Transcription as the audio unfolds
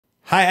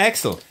Hi,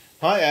 Axel.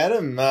 Hi,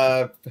 Adam.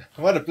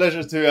 What a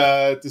pleasure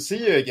to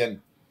see you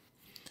again.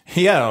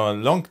 Yeah, a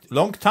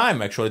long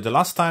time actually. The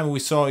last time we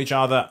saw each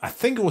other, I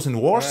think it was in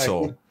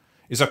Warsaw. Good.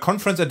 It's a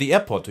conference at the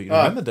airport. Do you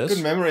remember Good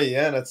this? memory.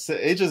 Yeah, that's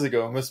ages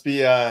ago. Must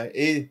be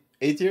 8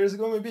 years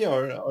ago, maybe,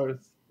 or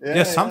Yeah,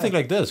 yeah, something yeah,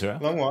 like this. Yeah,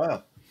 long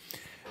while.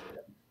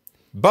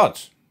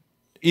 but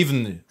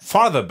even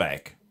farther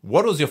back,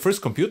 what was your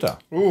first computer?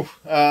 Ooh,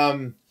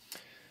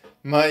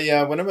 when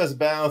I was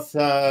about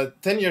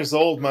 10 years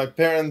old, my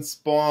parents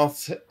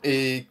bought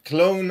a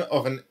clone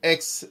of an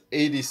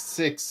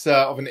x86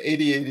 of an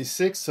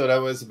 8086. So that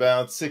was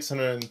about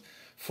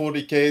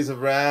 640 Ks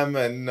of RAM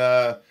and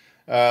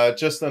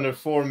just under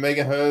 4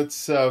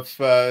 megahertz of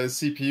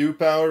CPU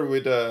power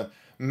with a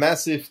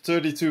massive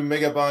 32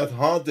 megabyte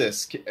hard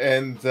disk,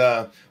 and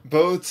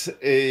both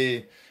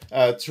a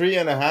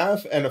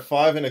 3.5 and a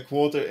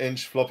 5.25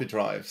 inch floppy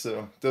drive.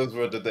 So those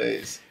were the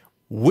days.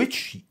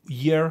 Which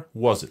year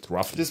was it,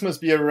 roughly? This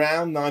must be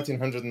around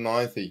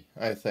 1990,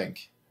 I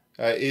think.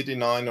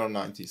 89 or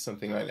 90,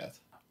 something like that.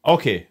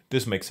 Okay,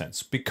 this makes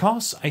sense.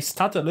 Because I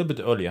started a little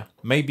bit earlier,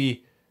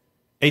 maybe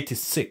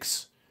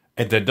 86.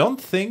 And I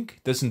don't think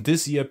that in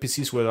this year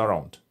PCs were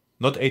around.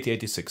 Not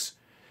 86.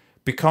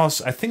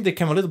 Because I think they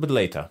came a little bit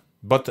later.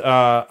 But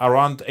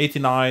around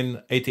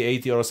 89,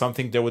 80 or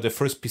something, they were the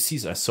first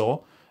PCs I saw.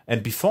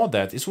 And before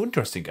that, it's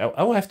interesting.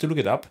 I will have to look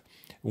it up.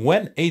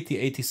 When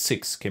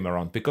 8086 came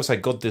around, because I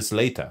got this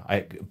later.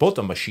 I bought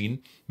a machine,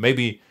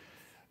 maybe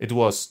it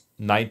was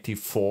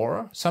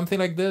 94, something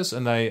like this.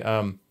 And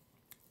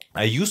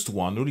I used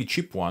one, really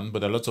cheap one,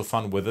 but I had lots of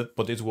fun with it.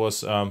 But it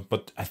was,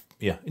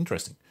 yeah,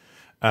 interesting.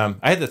 I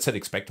had that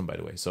ZX Spectrum, by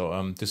the way.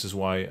 So this is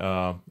why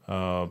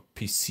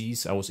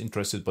PCs I was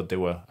interested, but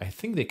I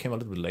think they came a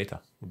little bit later.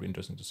 Would be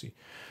interesting to see.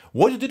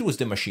 What you did with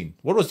the machine?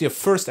 What was your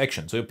first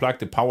action? So you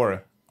plugged the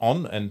power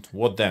on, and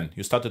what then?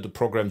 You started to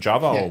program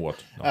Java or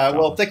what?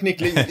 Well,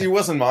 technically, it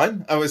wasn't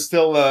mine. I was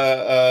still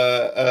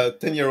a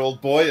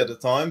 10-year-old boy at the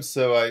time,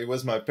 so it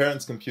was my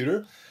parents'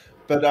 computer.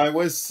 But I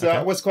was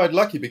quite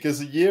lucky because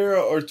a year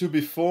or two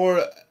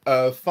before,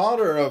 a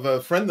father of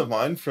a friend of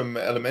mine from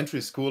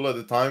elementary school at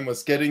the time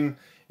was getting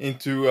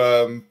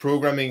into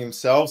programming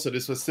himself. So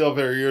this was still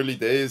very early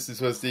days.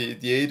 This was the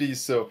 80s.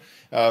 So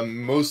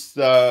most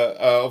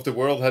of the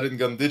world hadn't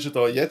gone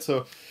digital yet.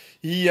 So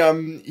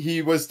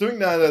he was doing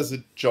that as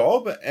a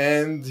job,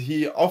 and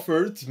he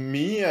offered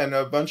me and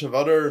a bunch of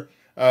other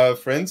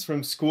friends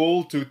from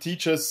school to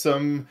teach us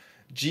some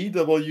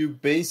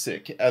GW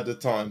Basic at the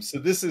time. So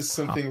this is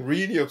something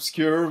really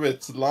obscure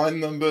with line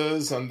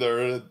numbers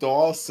under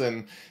DOS,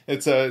 and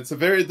it's a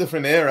very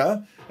different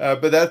era.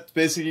 But that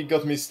basically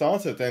got me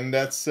started, and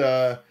that's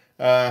how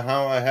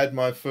I had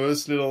my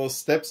first little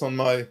steps on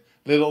my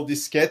little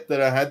diskette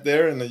that I had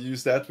there, and I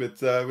used that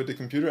with the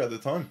computer at the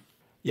time.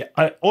 Yeah,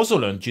 I also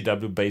learned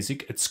GW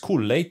Basic at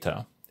school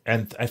later,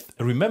 and I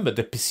remember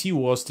the PC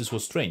this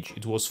was strange.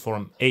 It was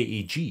from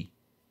AEG,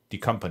 the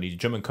company, the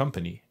German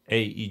company,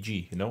 AEG,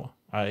 you know?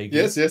 AEG.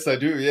 Yes, I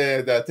do.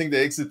 Yeah, I think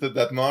they exited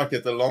that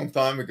market a long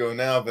time ago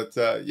now, but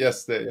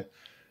yes, they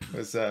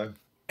was.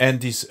 And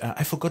this,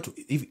 I forgot,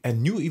 I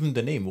knew even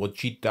the name, what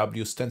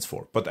GW stands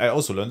for, but I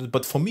also learned it.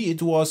 But for me,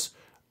 it was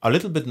a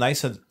little bit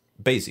nicer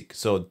Basic.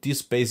 So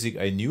this Basic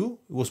I knew,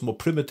 it was more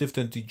primitive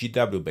than the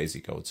GW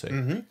Basic, I would say.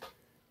 Mm-hmm.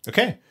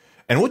 Okay.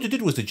 And what you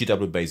did with the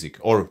GW Basic?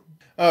 Or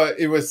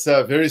it was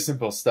very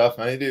simple stuff.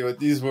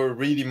 These were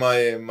really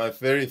my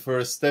very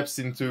first steps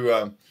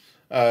into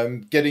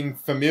getting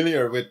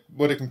familiar with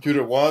what a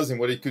computer was and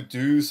what it could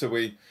do. So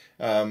we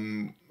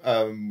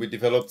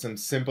developed some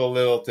simple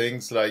little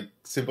things, like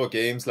simple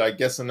games like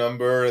guess a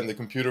number, and the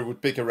computer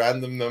would pick a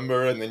random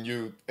number, and then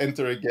you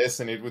enter a guess,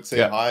 and it would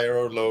say higher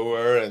or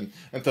lower, and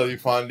until you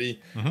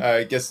finally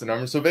guess the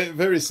number. So very,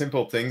 very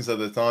simple things at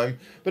the time,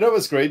 but that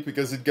was great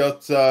because it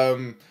got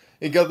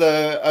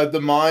the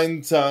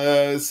mind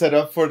set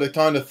up for the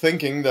kind of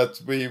thinking that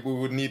we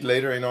would need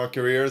later in our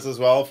careers as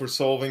well, for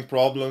solving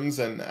problems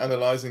and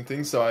analyzing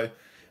things. So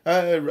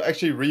I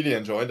actually really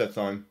enjoyed that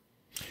time.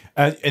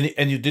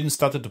 And you didn't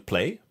started to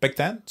play back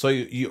then? So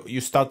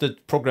you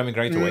started programming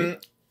right away?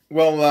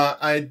 Well,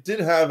 I did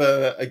have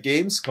a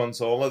games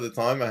console at the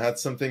time. I had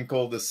something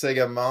called the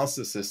Sega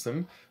Master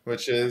System,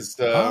 which is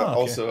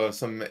also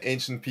some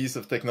ancient piece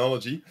of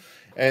technology.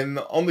 And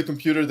on the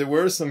computer, there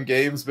were some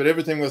games, but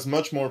everything was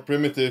much more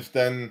primitive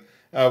than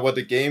what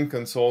the game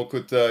console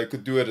could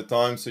do at the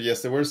time. So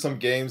yes, there were some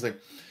games like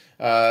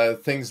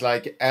things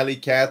like Alley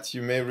Cat.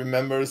 You may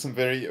remember some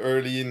very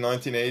early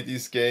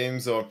 1980s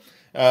games, or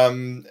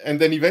and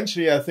then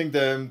eventually, I think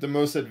the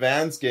most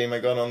advanced game I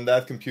got on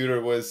that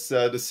computer was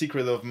The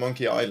Secret of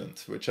Monkey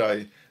Island, which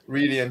I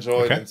really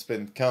enjoyed and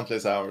spent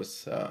countless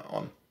hours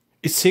on.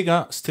 Is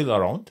Sega still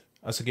around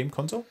as a game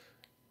console?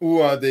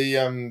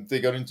 They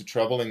got into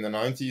trouble in the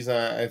 90s.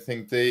 I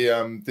think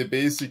they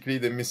basically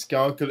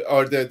miscalculated,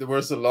 or there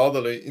was a lot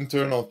of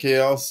internal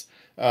chaos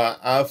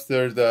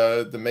after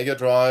the Mega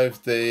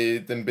Drive. They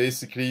then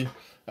basically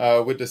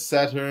with the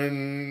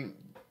Saturn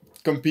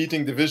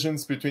competing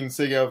divisions between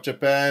Sega of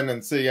Japan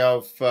and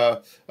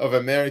Sega of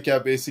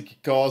America basically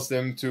caused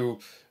them to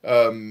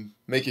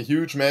make a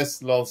huge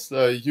mess, lost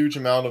a huge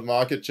amount of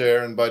market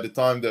share, and by the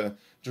time the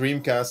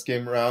Dreamcast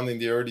came around in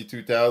the early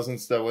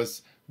 2000s, that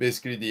was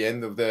basically the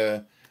end of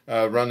the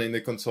run in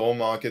the console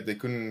market. They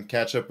couldn't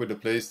catch up with the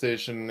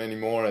PlayStation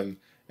anymore, and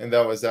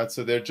that was that.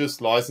 So they're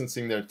just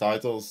licensing their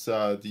titles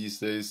these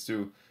days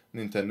to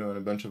Nintendo and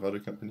a bunch of other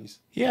companies.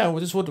 Yeah, well,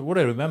 this is what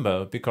I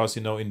remember, because,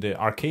 in the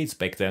arcades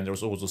back then, there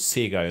was also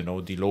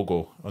Sega, the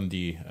logo on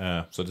the,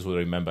 so this is what I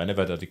remember. I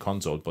never had the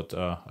console, but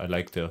I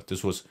liked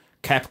this was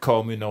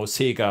Capcom,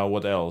 Sega,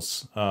 what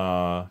else?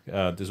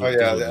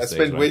 I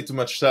spent way too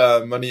much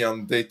money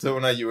on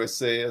Daytona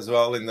USA as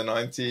well in the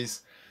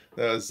 90s.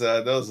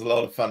 That was a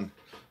lot of fun.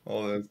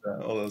 All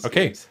those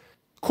okay. games.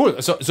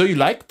 Cool. So you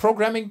like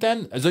programming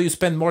then? So you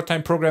spend more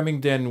time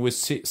programming than with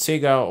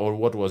Sega, or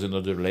what was the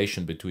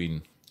relation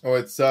between? Oh,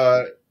 it's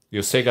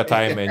your Sega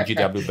time and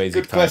GW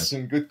Basic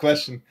time. Good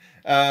question.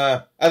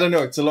 I don't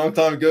know. It's a long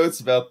time ago. It's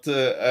about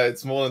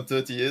it's more than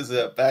 30 years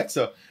back.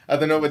 So I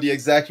don't know what the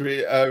exact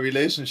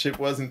relationship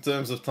was in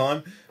terms of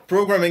time.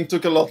 Programming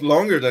took a lot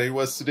longer than it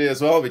was today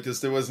as well,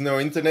 because there was no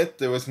internet.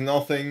 There was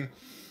nothing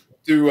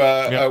to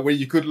where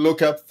you could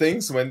look up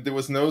things when there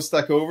was no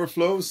Stack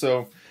Overflow.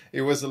 So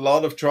it was a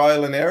lot of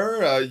trial and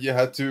error. You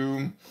had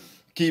to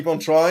keep on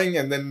trying,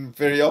 and then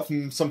very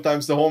often,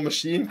 sometimes the whole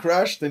machine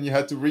crashed, and you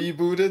had to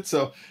reboot it.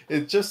 So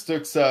it just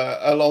took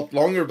a lot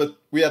longer, but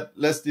we had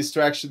less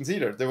distractions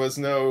either. There was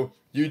no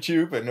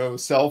YouTube and no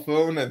cell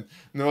phone and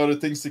no other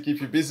things to keep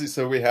you busy.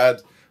 So we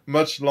had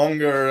much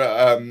longer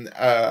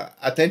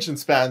attention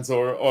spans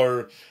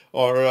or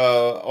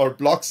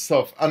blocks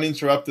of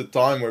uninterrupted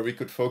time where we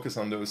could focus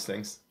on those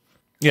things.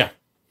 Yeah.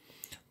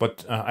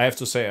 But I have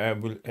to say, I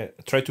will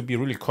try to be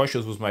really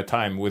cautious with my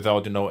time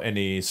without,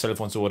 any cell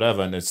phones or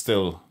whatever, and it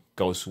still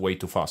goes way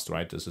too fast,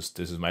 right? This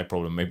is my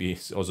problem. Maybe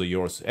it's also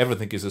yours.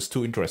 Everything is just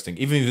too interesting.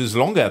 Even if there's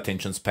longer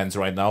attention spans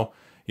right now,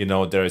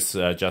 there's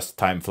just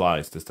time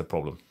flies. That's the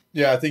problem.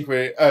 Yeah, I think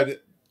the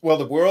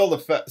world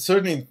of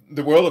certainly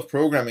the world of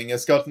programming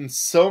has gotten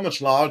so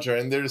much larger,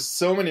 and there's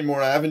so many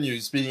more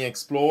avenues being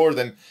explored.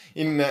 And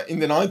in the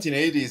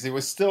 1980s, it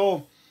was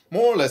still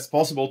more or less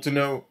possible to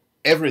know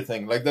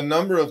everything. Like, the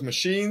number of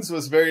machines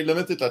was very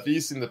limited, at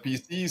least in the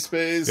PC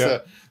space. Yeah.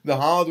 The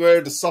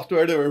hardware, the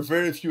software, there were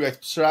very few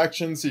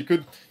abstractions. You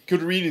could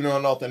really know a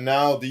lot. And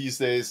now these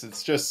days,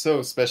 it's just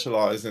so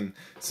specialized and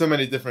so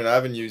many different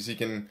avenues you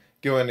can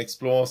go and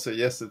explore. So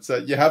yes, it's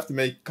you have to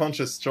make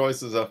conscious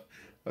choices of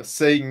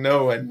saying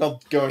no and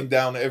not going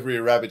down every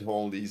rabbit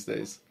hole these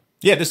days.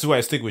 Yeah, this is why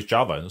I stick with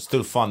Java. It's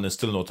still fun. There's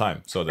still no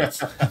time. So that's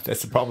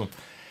that's the problem.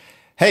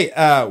 Hey,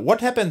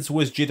 what happens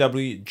with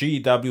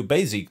GW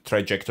Basic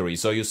trajectory?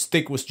 So you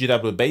stick with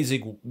GW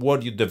Basic.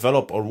 What you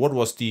develop, or what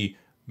was the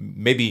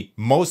maybe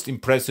most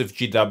impressive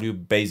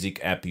GW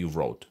Basic app you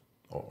wrote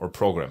or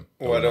program?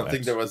 Oh, I don't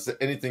think there was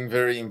anything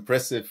very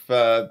impressive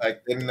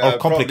back then. Or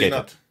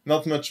complicated.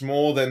 Not much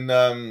more than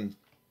the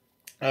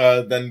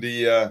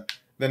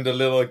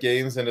little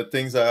games and the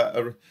things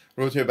I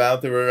wrote you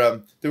about.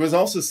 There was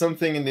also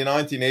something in the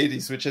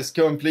 1980s which has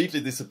completely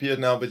disappeared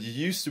now, but you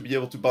used to be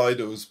able to buy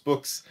those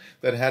books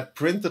that had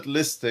printed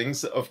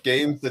listings of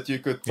games that you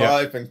could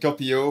type and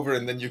copy over,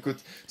 and then you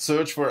could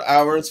search for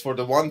hours for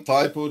the one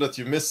typo that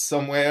you missed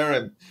somewhere.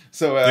 And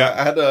so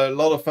I had a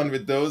lot of fun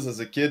with those as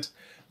a kid,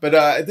 but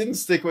I didn't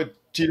stick with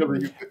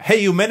GW. Hey,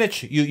 you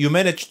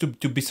managed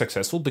to be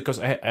successful, because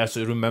as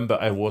I remember,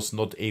 I was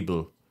not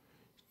able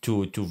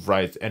to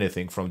write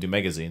anything from the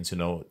magazines,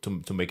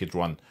 to make it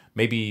run.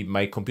 Maybe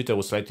my computer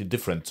was slightly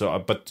different. So,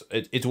 but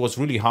it was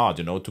really hard,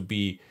 to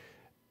be,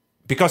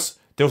 because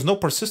there was no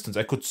persistence.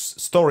 I could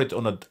store it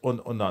on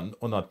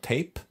a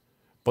tape,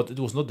 but it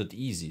was not that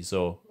easy.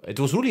 So it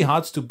was really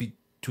hard to be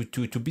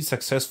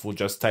successful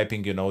just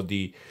typing,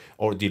 the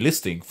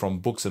listing from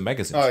books and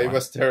magazines. Oh, it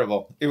was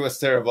terrible. It was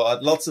terrible. I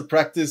had lots of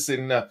practice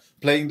in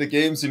playing the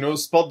games,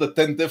 spot the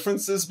 10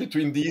 differences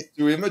between these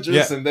two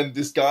images, and then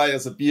this guy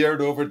has a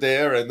beard over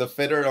there and a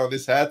feather on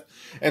his hat.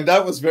 And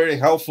that was very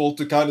helpful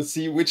to kind of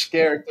see which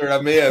character I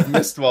may have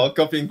missed while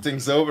copying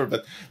things over.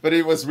 But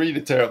it was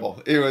really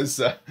terrible. It was,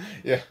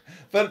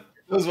 But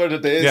those were the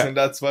days, and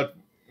that's what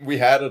we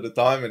had at the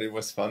time, and it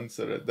was fun.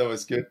 So that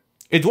was good.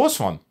 It was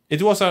fun.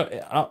 It was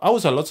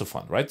a lots of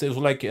fun, right? It was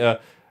like a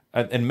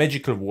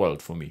magical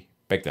world for me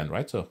back then,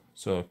 right? So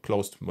a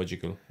closed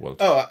magical world.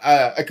 Oh,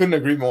 I couldn't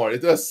agree more.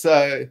 It was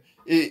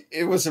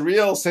it was a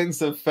real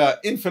sense of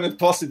infinite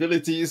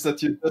possibilities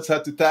that you just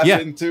had to tap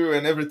into,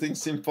 and everything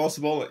seemed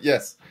possible.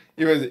 Yes,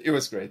 it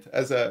was great.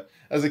 As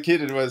a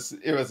kid, it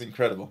was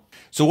incredible.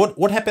 So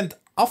what happened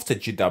after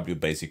GW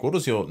Basic? What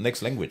was your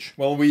next language?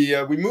 Well, we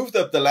moved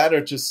up the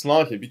ladder just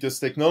slightly because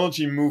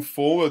technology moved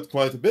forward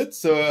quite a bit.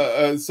 So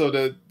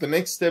the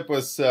next step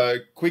was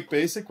Quick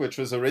Basic, which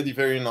was already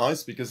very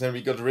nice, because then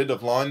we got rid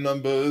of line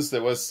numbers.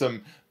 There was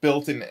some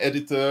built-in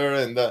editor,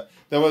 and that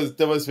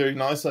was very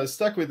nice. So I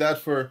stuck with that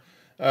for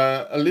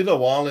a little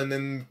while, and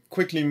then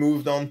quickly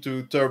moved on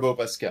to Turbo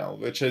Pascal,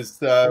 which is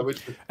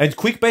and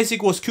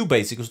QuickBasic was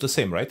QBasic was the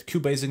same, right?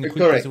 QBasic and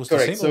correct, QuickBasic was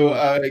correct. the same. So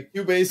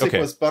QBasic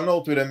was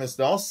bundled with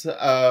MS-DOS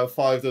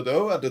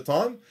 5.0 at the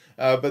time,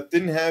 but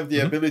didn't have the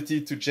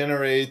ability to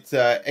generate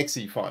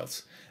exe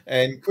files.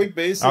 And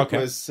QuickBasic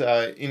was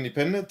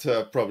independent.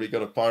 Probably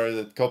got a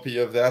pirated copy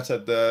of that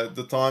at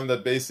the time.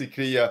 That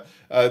basically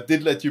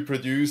did let you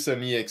produce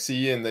an exe,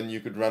 and then you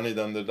could run it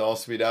under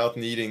DOS without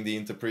needing the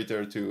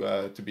interpreter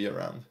to be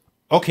around.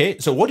 Okay,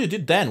 so what you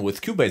did then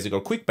with QBasic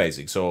or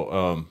QuickBasic?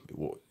 So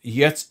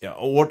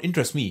what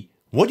interests me,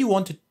 what you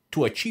wanted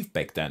to achieve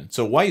back then?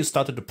 So why you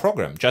started the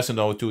program? Just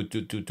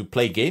to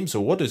play games,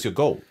 or what is your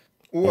goal?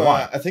 Well,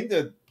 I think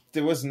that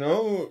there was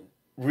no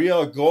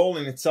real goal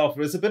in itself.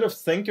 There was a bit of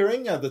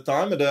tinkering at the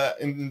time.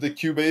 In the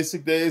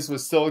QBasic days,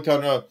 was still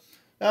kind of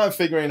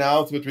figuring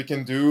out what we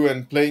can do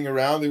and playing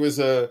around. It was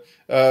a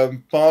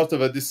part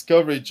of a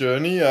discovery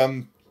journey.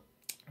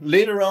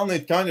 Later on,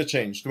 it kind of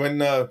changed.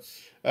 When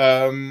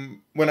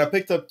I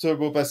picked up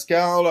Turbo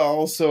Pascal, I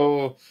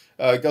also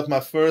got my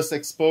first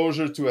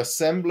exposure to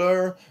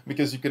assembler,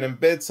 because you can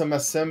embed some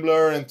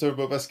assembler in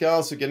Turbo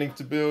Pascal, so getting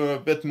to know a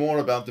bit more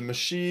about the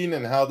machine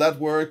and how that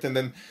worked. And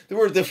then there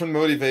were different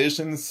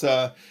motivations,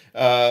 because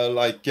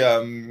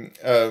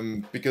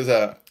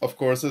of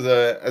course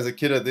as a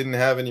kid I didn't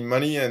have any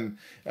money, and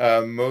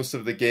most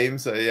of the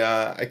games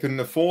I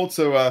couldn't afford,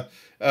 so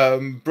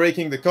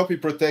breaking the copy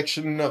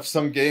protection of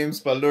some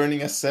games by learning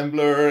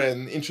assembler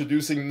and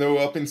introducing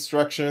no-op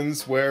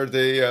instructions where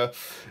they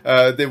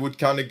would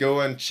kind of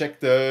go and check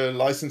the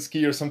license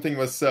key or something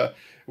was a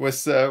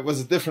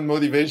different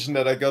motivation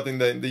that I got in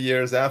the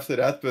years after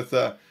that.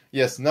 But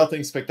yes,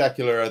 nothing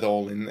spectacular at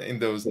all in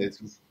those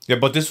days. Yeah,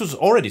 but this was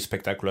already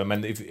spectacular. I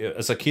mean, if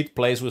as a kid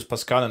plays with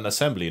Pascal and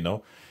assembly,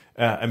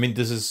 I mean,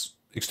 this is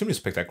extremely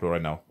spectacular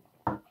right now.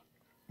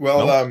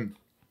 Well,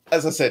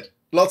 as I said,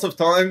 lots of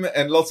time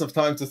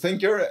to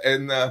tinker,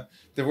 and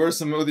there were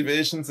some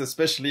motivations,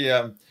 especially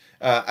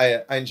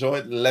I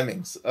enjoyed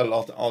Lemmings a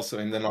lot also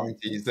in the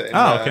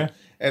 90s.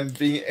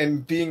 And,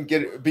 and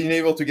being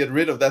able to get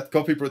rid of that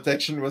copy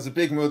protection was a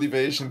big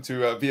motivation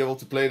to be able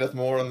to play that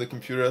more on the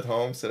computer at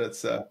home. So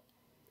that's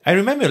I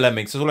remember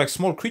Lemmings. They were like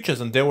small creatures,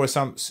 and there were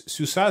some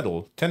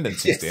suicidal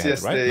tendencies they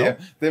had, right?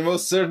 They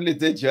most certainly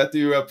did. You had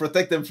to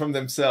protect them from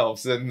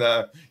themselves and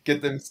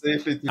get them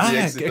safely to the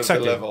exit of the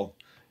level.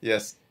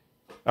 Yes.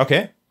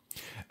 Okay.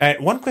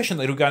 One question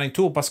regarding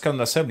Turbo Pascal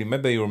and assembly,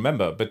 maybe you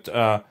remember, but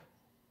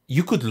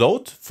you could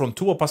load from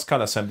Turbo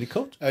Pascal assembly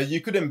code? You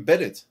could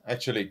embed it,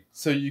 actually.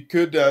 So you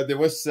could, there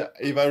was,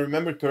 if I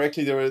remember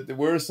correctly, there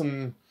were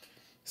some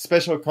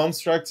special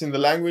constructs in the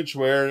language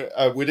where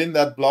within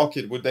that block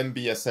it would then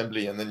be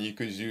assembly, and then you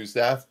could use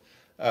that.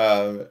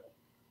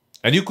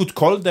 And you could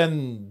call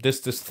then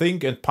this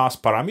thing and pass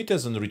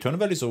parameters and return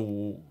values?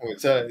 Or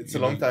it's a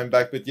long time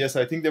back, but yes,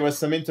 I think there was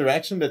some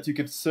interaction that you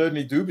could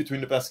certainly do between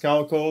the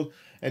Pascal code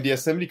and the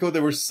assembly code.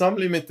 There were some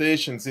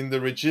limitations in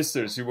the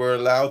registers you were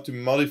allowed to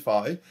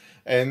modify,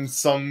 and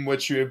some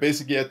which you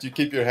basically had to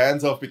keep your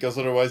hands off, because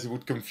otherwise it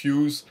would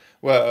confuse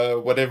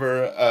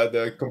whatever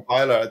the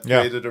compiler had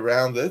created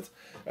around it.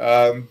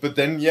 But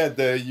then,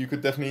 you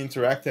could definitely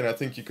interact, and I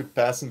think you could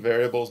pass some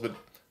variables, but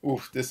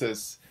this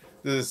is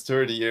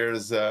 30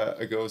 years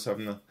ago, so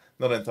I'm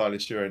not entirely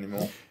sure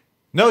anymore.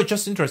 No, it's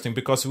just interesting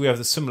because we have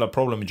the similar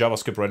problem in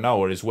JavaScript right now,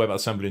 where is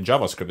WebAssembly in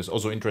JavaScript. It's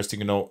also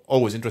interesting,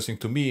 always interesting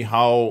to me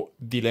how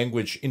the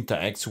language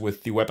interacts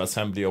with the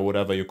WebAssembly, or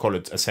whatever you call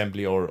it,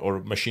 assembly or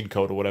machine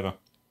code or whatever.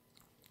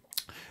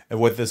 And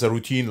whether there's a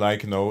routine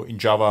like, in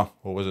Java,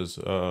 what was this,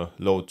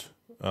 load,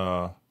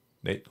 what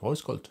is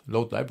it called?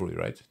 Load library,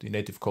 right? The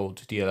native code,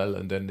 DLL,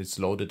 and then it's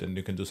loaded and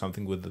you can do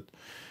something with it.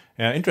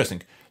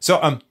 Interesting.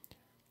 So,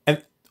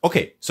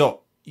 okay, so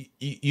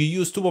you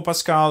use Turbo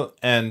Pascal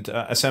and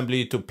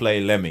assembly to play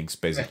Lemmings,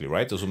 basically,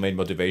 right? Those were main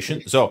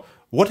motivation. So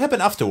what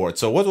happened afterwards?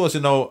 So what was,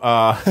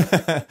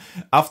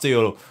 after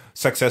your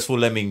successful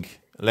Lemmings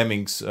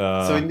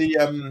so in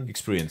the,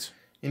 experience?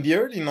 In the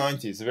early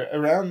 90s,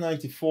 around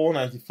 94,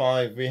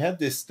 95, we had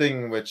this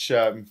thing which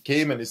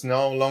came and is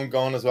now long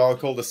gone as well,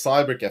 called the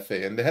Cyber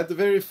Cafe. And they had the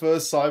very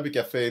first Cyber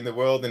Cafe in the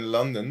world in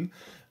London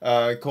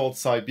called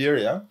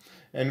Siberia.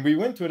 And we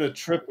went with a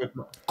trip with...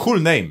 Cool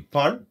name.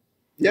 Pardon?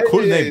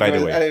 Cool name, by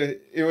the way.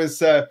 It was,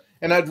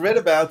 and I'd read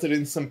about it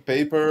in some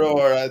paper,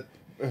 or I'd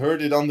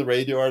heard it on the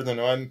radio, I don't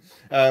know.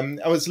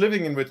 And I was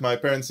living with my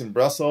parents in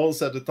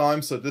Brussels at the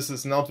time, so this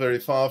is not very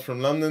far from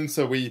London.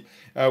 So we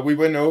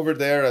went over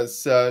there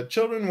as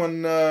children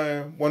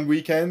one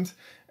weekend,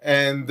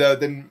 and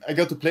then I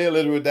got to play a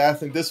little with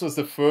that. And this was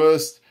the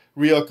first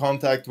real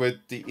contact with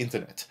the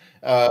internet.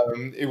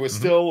 It was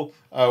still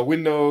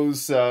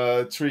Windows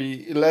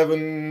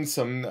 3.11,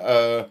 some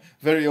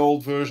very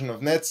old version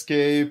of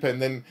Netscape,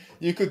 and then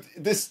you could.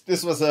 This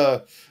was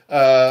a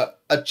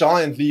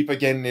giant leap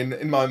again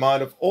in my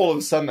mind. Of all of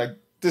a sudden, like,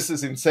 this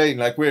is insane.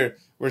 Like we're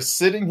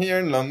sitting here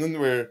in London,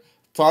 we're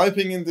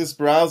typing in this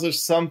browser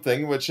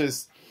something which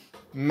is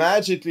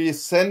magically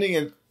sending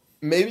it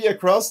maybe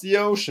across the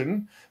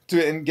ocean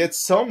and get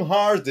some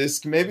hard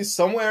disk, maybe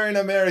somewhere in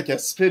America,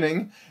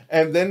 spinning,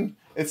 and then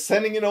it's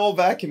sending it all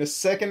back in a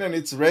second, and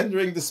it's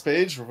rendering this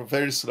page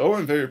very slow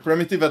and very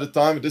primitive at the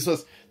time. This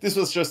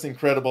was just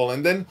incredible.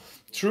 And then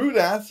through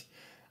that,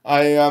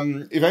 I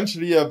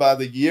eventually,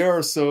 about a year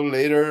or so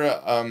later,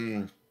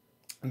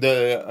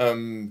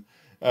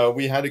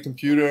 we had a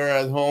computer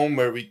at home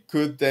where we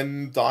could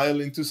then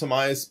dial into some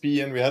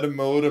ISP, and we had a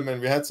modem,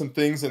 and we had some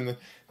things, and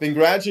then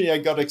gradually I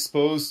got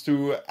exposed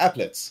to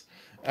applets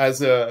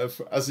as a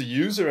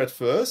user at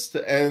first,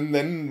 and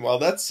then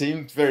that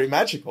seemed very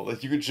magical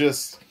that you could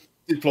just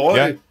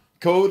deploy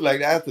code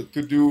like that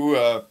could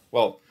do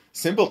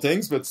simple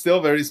things, but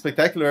still very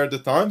spectacular at the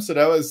time. So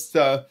that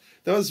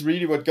was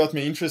really what got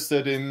me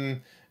interested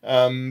in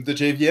the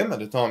JVM at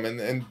the time,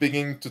 and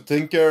beginning to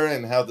tinker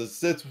and how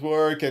does it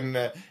work,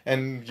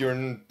 and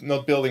you're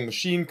not building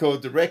machine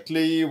code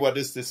directly. What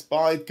is this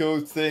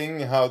bytecode thing?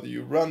 How do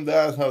you run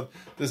that? How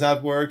does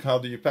that work? How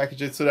do you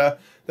package it? So that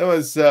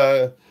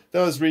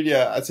was really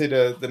I'd say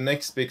the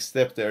next big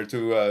step there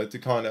to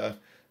kind of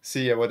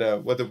see what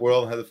the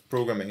world had of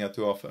programming had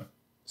to offer.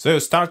 So you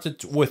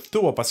started with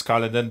Turbo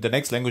Pascal, and then the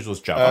next language was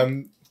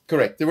Java.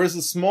 Correct. There was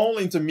a small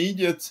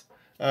intermediate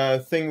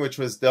thing which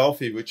was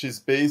Delphi, which is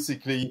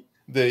basically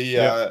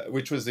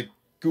which was the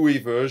GUI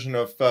version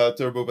of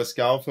Turbo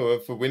Pascal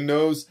for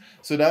Windows.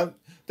 So that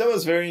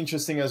was very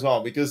interesting as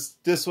well, because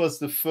this was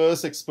the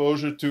first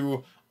exposure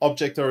to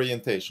object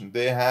orientation.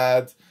 They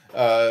had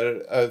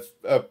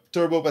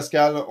Turbo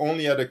Pascal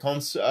only had the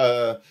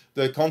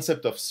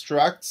concept of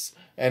structs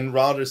and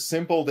rather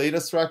simple data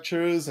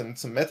structures and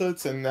some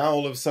methods, and now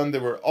all of a sudden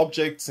there were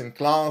objects and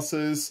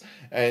classes,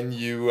 and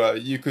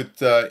you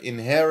could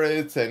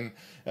inherit, and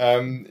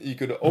you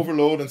could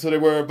overload, and so there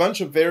were a bunch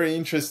of very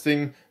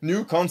interesting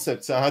new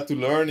concepts I had to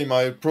learn in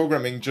my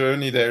programming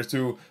journey there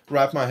to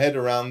wrap my head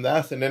around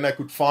that, and then I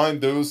could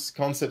find those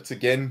concepts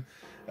again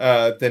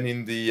then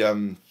in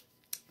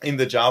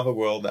the Java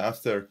world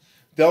after.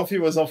 Delphi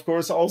was, of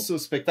course, also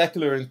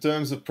spectacular in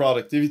terms of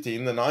productivity.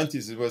 In the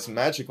 90s, it was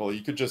magical.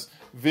 You could just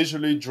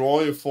visually draw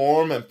a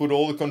form and put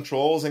all the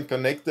controls and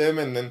connect them,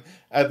 and then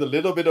add a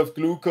little bit of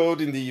glue code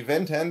in the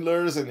event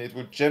handlers, and it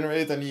would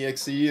generate an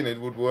exe, and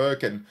it would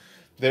work. And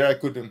there I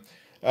could...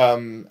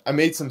 I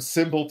made some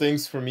simple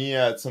things for me.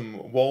 I had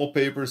some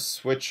wallpaper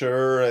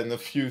switcher and a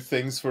few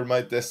things for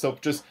my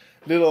desktop. Just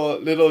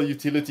little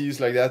utilities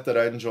like that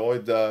I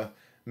enjoyed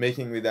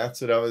making with that.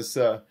 So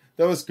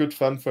that was good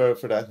fun for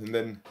that.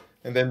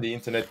 And then the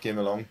internet came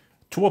along.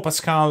 Turbo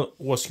Pascal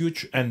was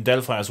huge, and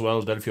Delphi as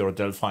well, Delphi or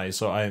Delphi.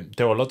 So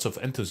there were lots of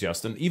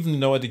enthusiasts, and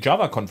even at the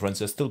Java conference,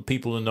 there's still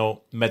people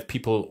met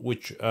people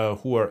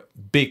who were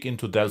big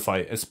into Delphi,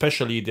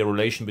 especially the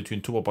relation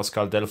between Turbo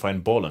Pascal, Delphi,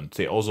 and Borland.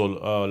 They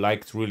also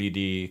liked really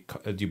the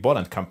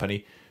Borland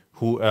company,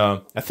 who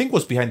I think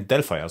was behind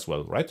Delphi as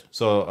well, right?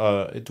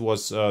 So it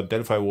was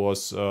Delphi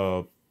was.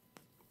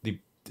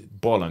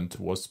 Borland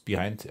was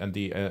behind, and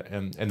the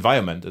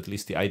environment, at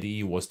least the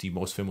IDE, was the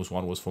most famous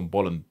one, was from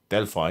Borland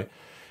Delphi,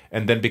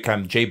 and then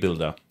became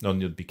JBuilder.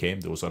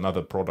 There was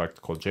another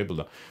product called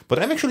JBuilder. But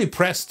I'm actually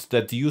impressed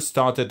that you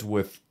started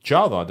with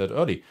Java that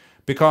early,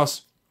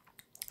 because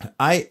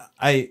I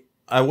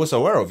was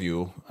aware of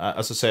you,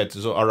 as I said,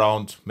 so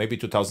around maybe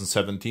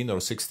 2017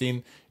 or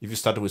 16, if you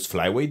started with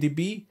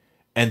FlywayDB,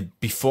 and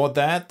before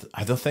that,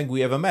 I don't think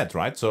we ever met,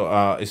 right? So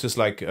it's just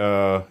like,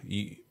 or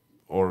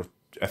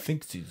I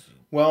think...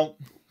 Well,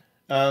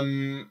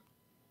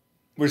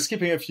 we're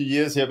skipping a few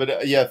years here, but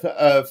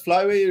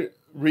Flyway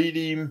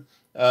really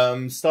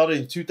started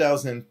in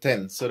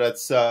 2010. So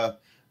that's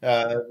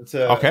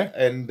okay.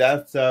 And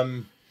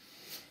that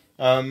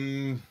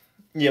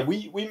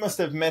we must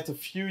have met a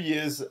few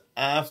years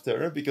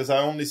after, because I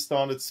only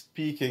started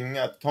speaking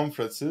at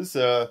conferences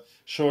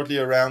shortly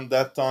around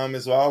that time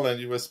as well,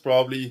 and it was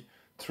probably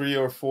 3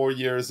 or 4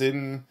 years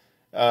in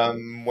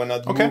when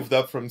I'd moved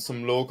up from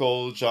some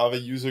local Java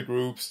user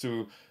groups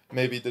to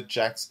maybe the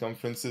JAX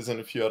conferences and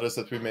a few others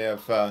that we may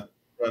have run.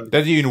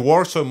 That you in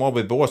Warsaw more,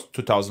 but it was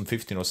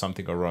 2015 or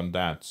something around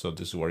that. So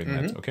this is where you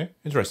met. Okay,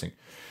 interesting.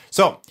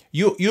 So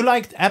you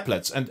liked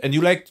applets and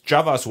you liked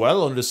Java as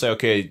well, or you say,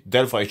 okay,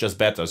 Delphi is just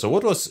better. So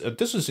what was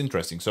this is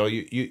interesting. So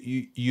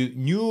you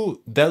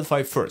knew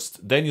Delphi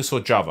first, then you saw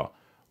Java.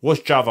 Was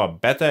Java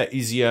better,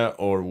 easier,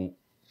 or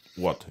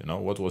what?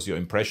 What was your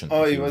impression?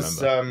 Oh,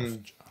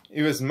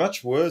 it was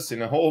much worse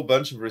in a whole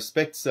bunch of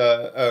respects.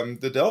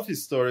 The Delphi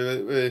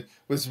story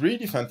was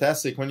really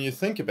fantastic. When you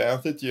think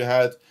about it, you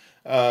had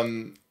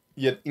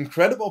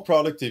incredible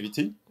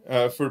productivity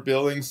for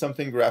building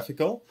something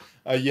graphical.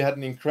 You had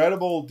an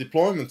incredible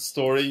deployment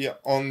story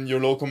on your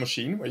local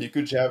machine, where you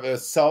could have a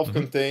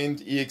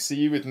self-contained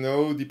exe with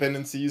no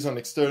dependencies on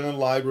external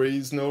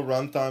libraries, no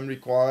runtime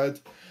required.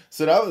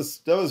 So that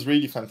was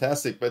really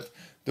fantastic. But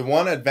the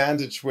one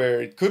advantage where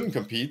it couldn't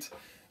compete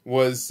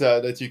was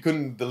that you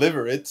couldn't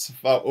deliver it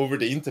over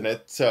the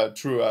internet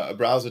through a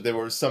browser. There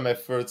were some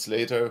efforts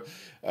later,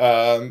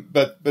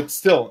 but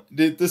still,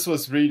 this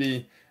was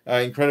really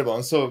incredible.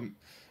 And so,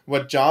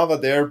 what Java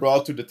there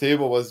brought to the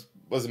table was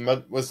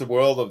the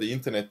world of the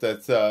internet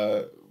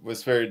that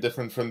was very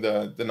different from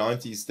the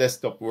 90s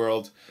desktop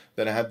world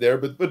that I had there.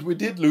 But we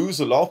did lose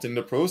a lot in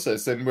the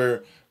process, and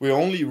we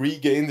only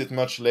regained it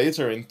much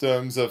later in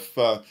terms of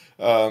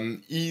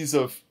ease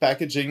of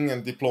packaging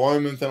and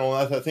deployment and all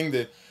that. I think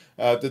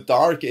the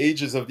dark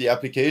ages of the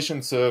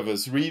application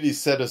servers really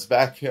set us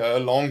back a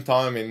long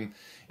time in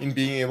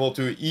being able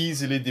to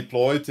easily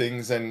deploy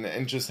things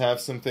and just have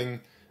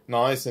something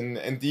nice.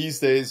 And these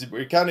days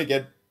we kind of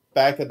get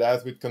back at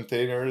that with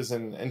containers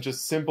and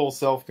just simple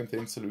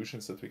self-contained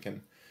solutions that we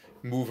can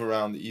move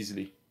around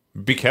easily.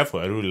 Be careful.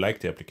 I really like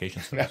the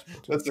applications. Yeah,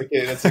 that's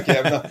okay. That's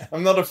okay.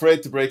 I'm not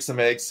afraid to break some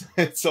eggs.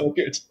 It's all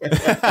good.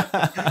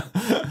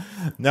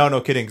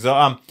 No kidding. So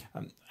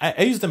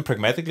I use them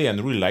pragmatically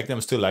and really like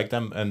them. Still like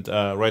them. And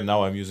right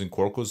now I'm using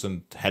Quarkus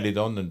and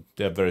Helidon, and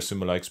they're very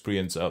similar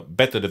experience.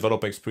 Better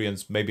developer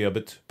experience, maybe a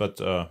bit, but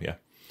yeah.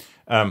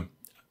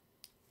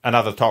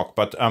 Another talk.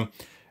 But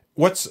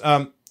what's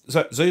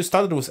So you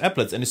started with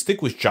applets and you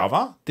stick with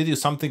Java. Did you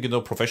something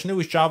professionally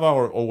with Java,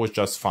 or was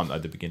just fun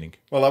at the beginning?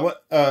 Well,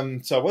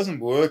 so I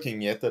wasn't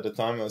working yet at the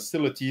time. I was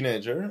still a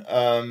teenager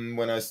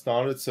when I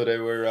started. So they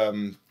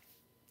were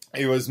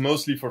it was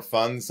mostly for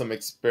fun. Some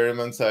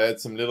experiments. I had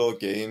some little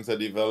games I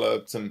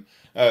developed, some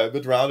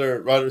but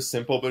rather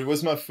simple. But it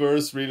was my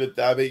first really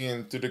dabbing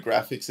into the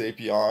graphics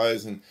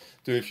APIs and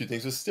do a few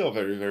things. It was still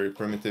very, very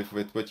primitive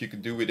with what you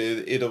could do with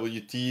it.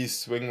 AWT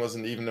Swing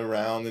wasn't even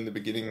around in the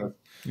beginning.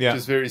 Yeah.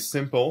 Just very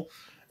simple.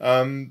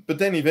 But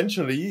then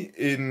eventually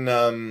in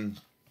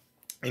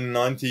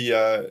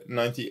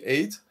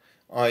 98,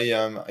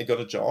 I got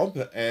a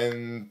job,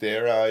 and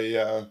there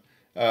I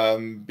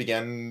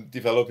began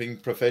developing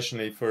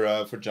professionally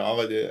for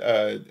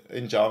Java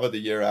in Java the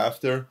year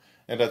after,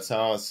 and that's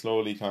how I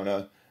slowly kind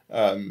of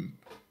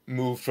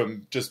moved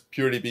from just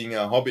purely being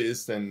a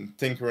hobbyist and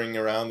tinkering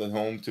around at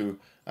home to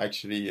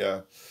actually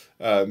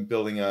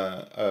building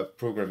a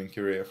programming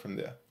career from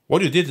there.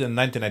 What you did in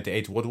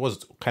 1998, what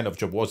kind of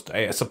job was it?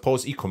 I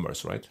suppose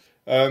e-commerce, right?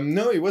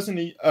 No, it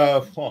wasn't.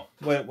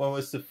 What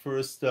was the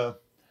first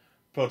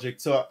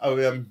project? So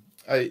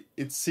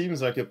it seems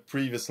like a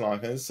previous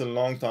life, and it's a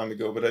long time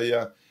ago. But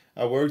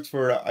I worked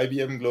for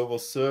IBM Global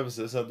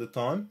Services at the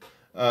time,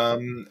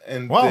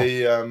 and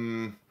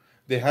wow.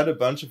 They had a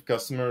bunch of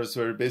customers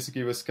where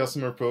basically it was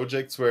customer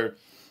projects where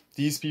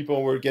these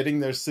people were getting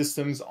their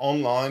systems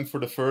online for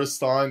the first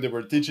time. They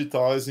were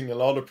digitizing a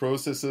lot of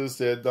processes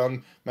they had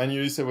done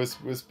manually. So it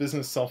was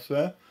business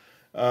software.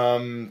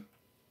 It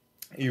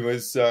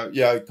was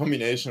a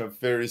combination of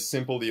very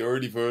simple, the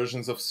early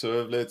versions of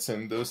servlets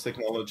and those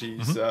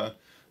technologies that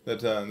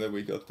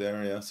we got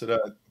there. Yeah, so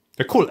that.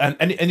 Cool.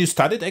 And you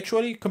studied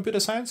actually computer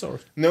science, or?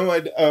 No,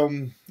 I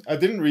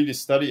didn't really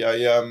study.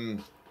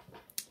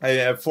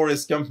 I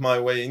Forrest Gump my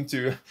way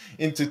into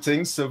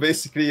things. So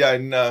basically,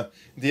 in the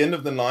end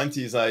of the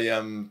 90s,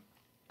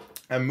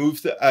 I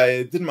moved.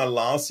 I did my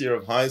last year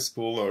of high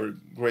school or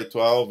grade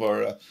 12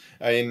 or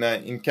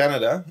in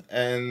Canada.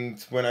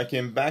 And when I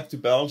came back to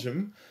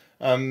Belgium,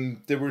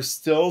 there were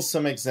still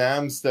some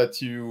exams that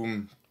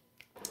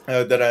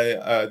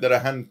I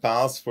hadn't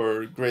passed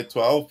for grade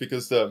 12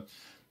 because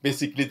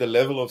basically the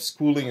level of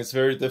schooling is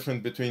very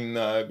different between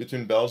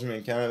Belgium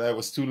and Canada. I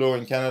was too low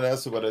in Canada,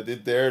 so what I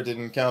did there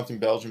didn't count in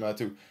Belgium. I had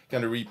to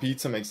kind of repeat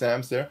some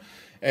exams there.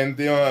 And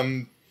they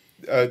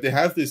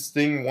have this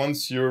thing,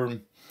 once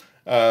you're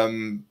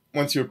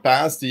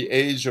past the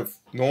age of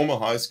normal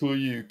high school,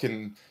 you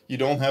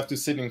don't have to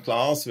sit in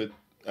class with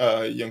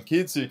young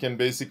kids. So you can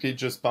basically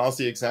just pass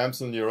the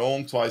exams on your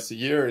own twice a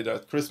year, either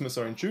at Christmas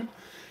or in June.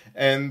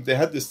 And they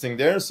had this thing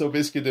there. So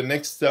basically the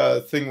next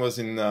thing was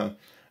in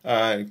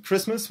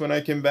Christmas when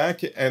I came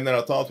back, and then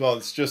I thought, well,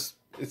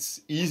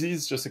 it's easy,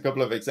 it's just a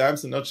couple of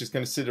exams, and not just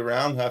going to sit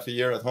around half a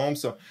year at home.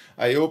 So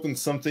I opened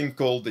something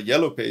called the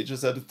Yellow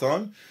Pages at the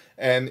time,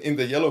 and in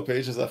the Yellow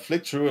Pages I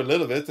flicked through a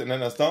little bit, and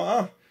then I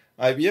thought,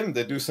 IBM,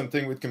 they do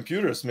something with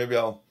computers, maybe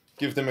I'll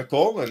give them a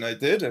call, and I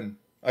did, and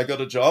I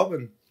got a job,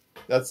 and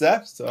that's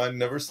that. So I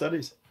never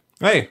studied.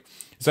 Hey,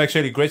 it's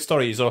actually a great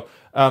story. So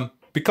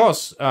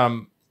because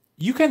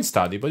you can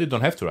study, but you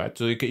don't have to, right?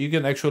 So you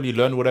can actually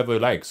learn whatever you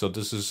like. So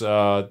this is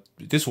what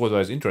I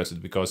was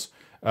interested, because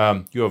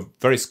you are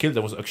very skilled.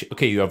 That was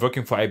okay. You are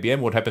working for IBM.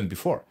 What happened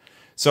before?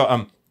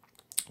 So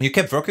you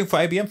kept working for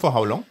IBM for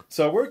how long?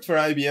 So I worked for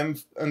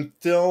IBM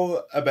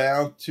until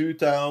about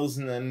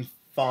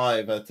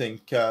 2005, I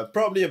think.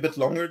 Probably a bit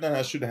longer than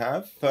I should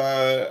have.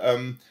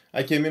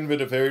 I came in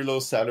with a very low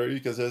salary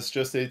because I was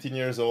just 18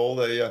 years old.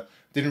 I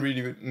didn't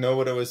really know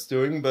what I was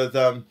doing, but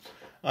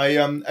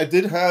I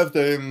did have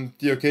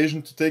the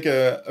occasion to take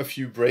a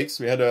few breaks.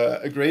 We had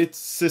a great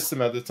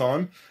system at the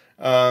time,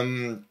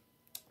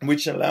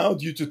 which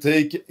allowed you to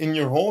take in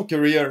your whole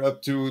career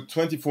up to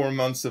 24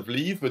 months of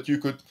leave, but you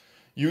could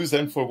use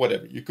them for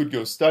whatever. You could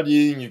go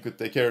studying, you could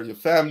take care of your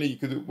family, you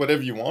could do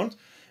whatever you want.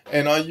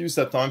 And I used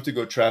that time to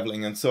go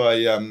traveling. And so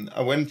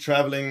I went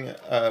traveling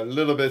a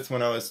little bit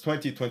when I was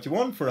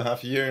 21 for a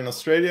half a year in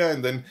Australia.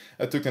 And then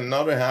I took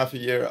another half a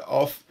year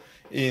off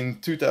in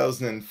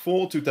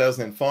 2004,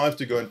 2005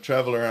 to go and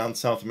travel around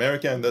South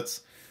America. And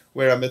that's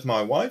where I met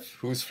my wife,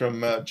 who's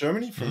from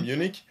Germany, from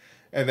Munich.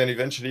 And then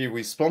eventually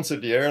we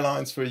sponsored the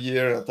airlines for a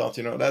year. And I thought,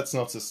 that's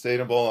not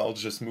sustainable. I'll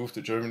just move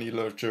to Germany,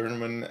 learn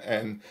German,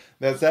 and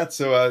that's that.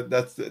 So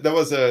that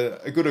was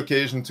a good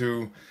occasion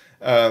to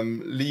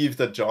leave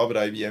that job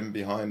at IBM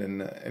behind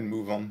and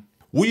move on.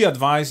 Would you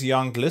advise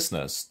young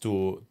listeners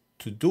to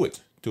do it,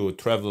 to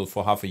travel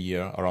for half a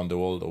year around the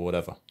world or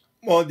whatever?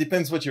 Well, it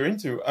depends what you're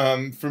into.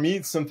 For me,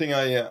 it's something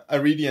I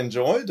really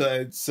enjoyed.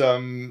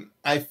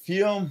 I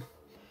feel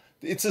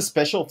it's a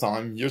special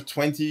time. Your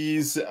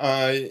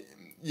 20s.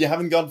 You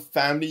haven't got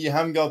family, you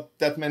haven't got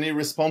that many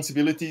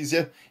responsibilities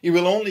yet. It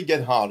will only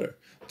get harder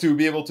to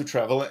be able to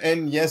travel.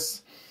 And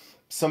yes,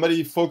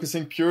 somebody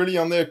focusing purely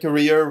on their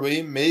career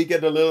may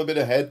get a little bit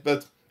ahead,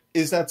 but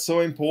is that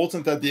so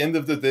important at the end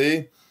of the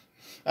day?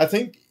 I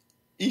think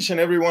each and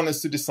everyone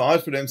has to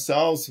decide for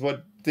themselves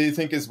what they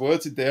think is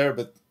worth it there.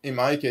 But in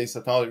my case,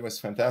 I thought it was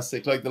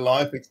fantastic. Like the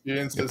life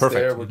experiences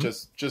there were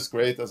just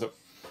great.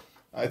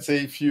 I'd say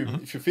if you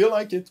feel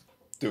like it,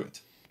 do it.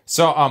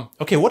 So,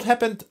 okay, what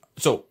happened?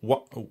 So,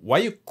 why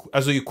you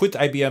quit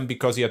IBM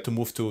because you had to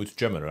move to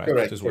Germany, right?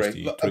 Correct.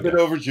 A bit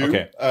overdue.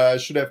 Okay.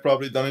 Should have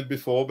probably done it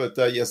before, but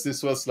yes,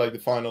 this was like the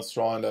final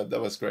straw, and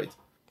that was great.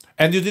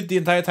 And you did the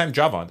entire time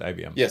Java at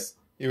IBM? Yes,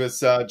 it was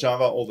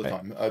Java all the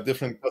time.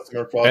 Different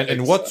customer projects.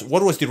 And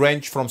what was the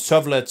range from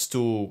servlets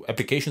to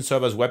application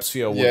servers,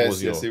 WebSphere?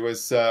 Yes, it was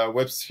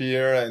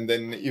WebSphere, and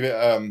then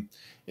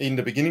in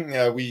the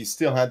beginning we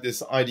still had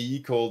this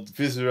IDE called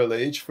Visual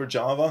Age for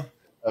Java.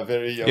 A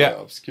very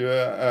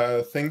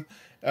obscure thing.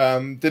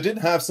 They did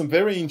have some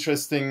very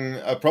interesting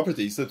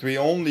properties that we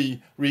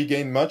only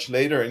regained much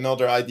later in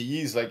other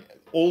IDEs. Like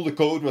all the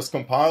code was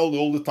compiled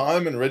all the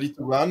time and ready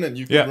to run, and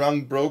you could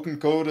run broken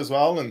code as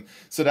well. And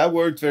so that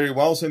worked very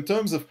well. So in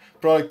terms of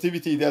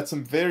productivity, they had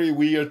some very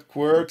weird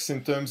quirks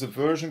in terms of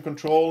version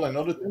control and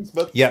other things,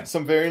 but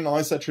some very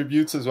nice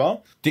attributes as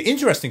well. The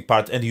interesting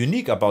part and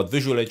unique about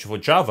Visual Age for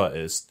Java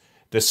is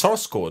the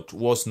source code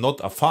was not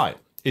a file.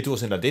 It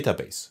was in a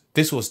database.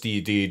 This was the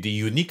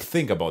unique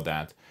thing about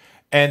that.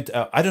 And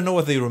I don't know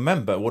whether you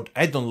remember, what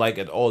I don't like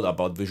at all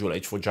about Visual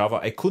Age for Java,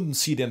 I couldn't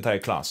see the entire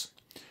class.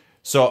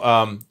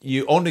 So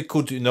you only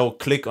could,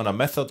 click on a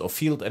method or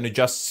field, and you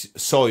just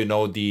saw,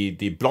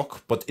 the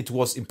block, but it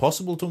was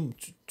impossible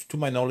to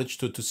my knowledge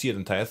to see the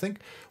entire thing.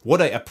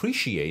 What I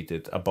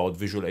appreciated about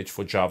Visual Age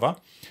for Java,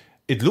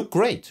 it looked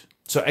great.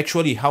 So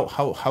actually how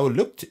it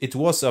looked, it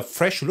was a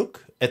fresh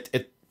look at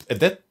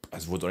that.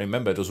 As what I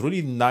remember, it was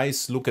really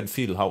nice look and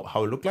feel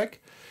how it looked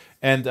like,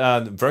 and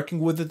working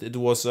with it, it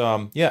was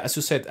as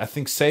you said, I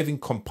think saving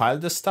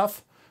compiled the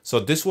stuff. So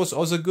this was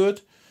also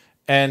good,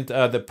 and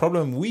the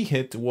problem we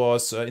hit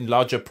was in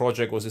larger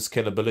project was the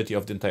scalability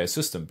of the entire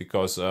system,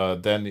 because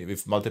then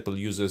if multiple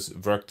users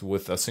worked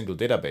with a single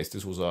database,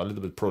 this was a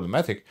little bit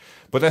problematic.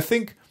 But I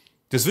think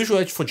this Visual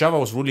Age for Java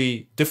was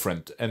really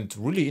different and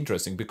really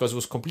interesting because it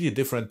was completely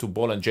different to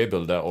Ball and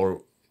JBuilder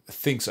or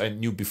things I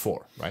knew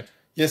before, right?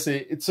 Yes,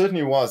 it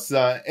certainly was,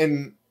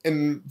 and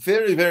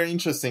very, very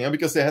interesting,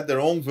 because they had their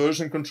own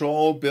version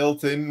control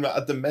built in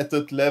at the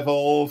method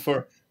level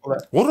for.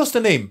 What was the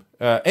name?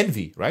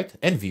 Envy, right?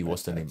 Envy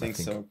was the name. I think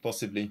so,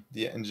 possibly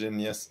the engine,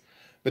 yes.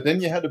 But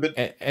then you had a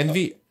bit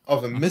Envy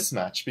of a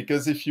mismatch,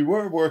 because if you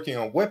were working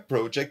on web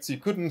projects, you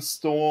couldn't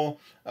store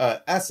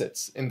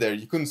assets in there.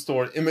 You couldn't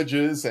store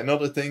images and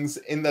other things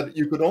in that.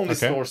 You could only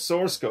store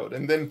source code,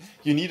 and then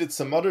you needed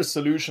some other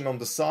solution on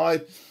the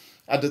side.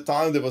 At the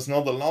time, there was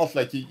not a lot.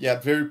 Like you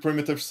had very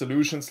primitive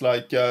solutions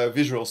like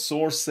Visual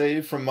Source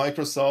Save from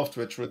Microsoft,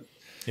 which would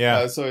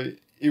so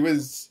it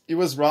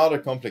was rather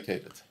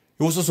complicated.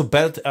 It was also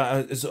built.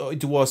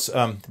 It was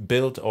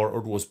built or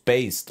it was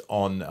based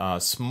on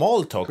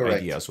Smalltalk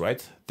ideas,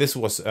 right? This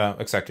was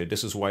exactly.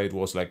 This is why it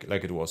was like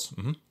it was.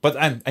 Mm-hmm. But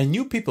I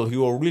knew people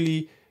who were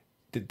really.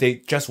 They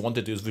just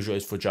wanted to use Visual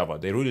Age for Java.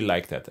 They really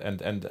liked that.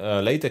 And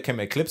later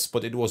came Eclipse,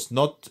 but it was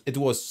not. It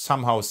was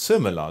somehow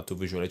similar to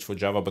Visual Age for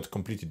Java, but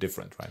completely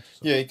different, right?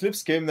 So. Yeah,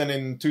 Eclipse came then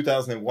in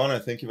 2001, I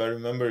think, if I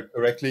remember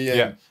correctly.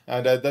 And,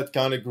 and that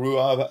kind of grew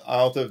up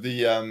out of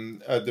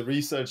the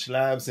research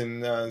labs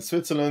in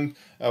Switzerland,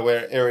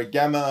 where Eric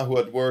Gamma, who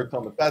had worked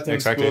on the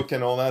patents book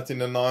and all that in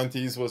the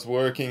 90s, was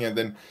working. And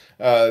then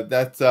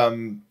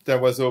there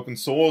was open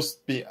source.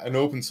 An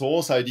open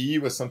source IDE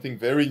was something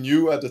very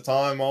new at the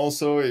time.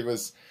 Also, it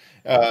was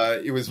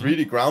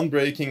really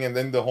groundbreaking. And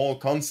then the whole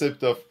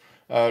concept of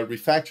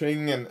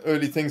refactoring and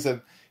early things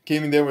that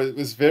came in there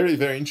was very,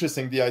 very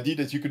interesting. The idea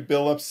that you could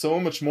build up so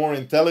much more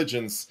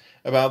intelligence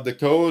about the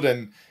code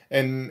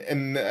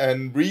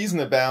and reason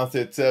about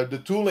it.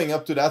 The tooling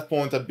up to that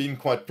point had been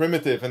quite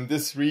primitive, and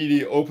this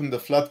really opened the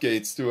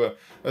floodgates to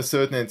a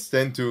certain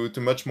extent to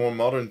much more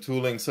modern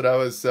tooling. So that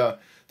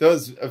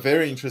was a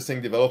very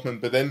interesting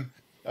development. But then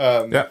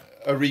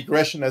a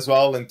regression as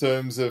well in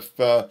terms of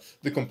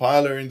the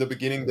compiler in the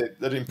beginning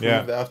that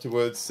improved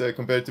afterwards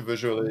compared to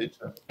Visual Age.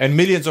 And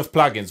millions of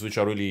plugins, which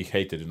I really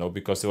hated,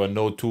 because there were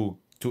no two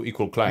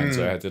equal clients.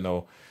 So I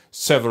had,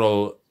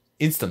 several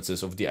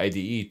instances of the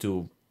IDE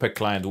to per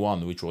client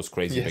one, which was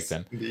crazy back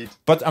then. Indeed.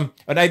 But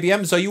at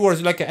IBM, so you were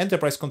like an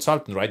enterprise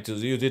consultant, right? So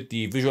you did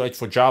the Visual 8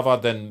 for Java,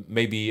 then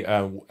maybe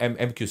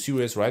MQ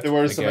series, right? There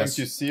were some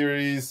MQ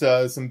series,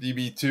 some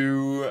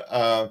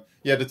DB2.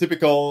 The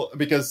typical,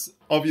 because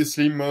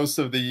obviously most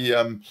of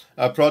the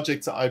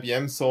projects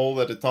IBM sold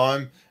at the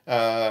time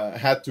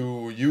had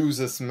to use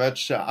as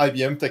much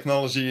IBM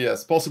technology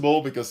as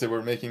possible because they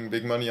were making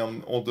big money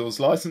on all those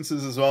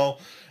licenses as well.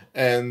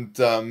 And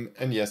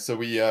yes, so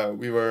we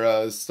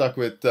were stuck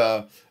with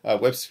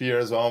WebSphere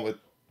as well, with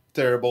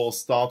terrible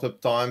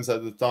startup times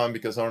at the time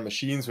because our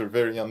machines were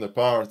very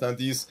underpowered. And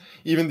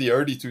even the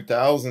early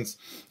 2000s,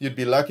 you'd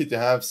be lucky to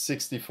have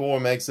 64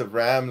 megs of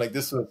RAM. Like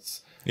this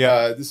was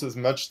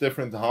much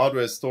different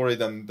hardware story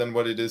than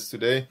what it is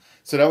today.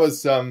 So that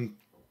was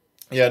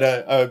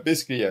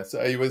basically yes,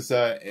 it was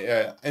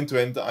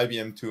end-to-end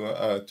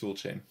IBM tool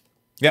chain.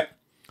 Yeah.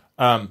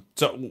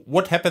 So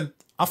what happened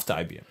after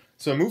IBM?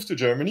 So I moved to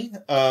Germany.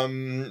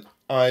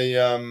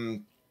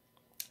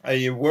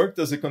 I worked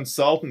as a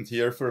consultant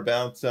here for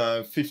about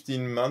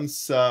 15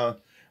 months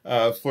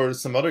for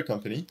some other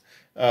company.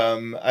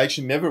 I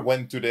actually never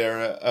went to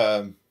their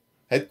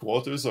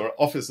headquarters or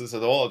offices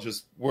at all. I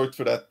just worked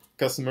for that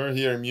customer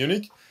here in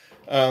Munich.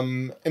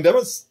 And that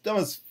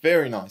was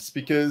very nice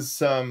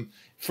because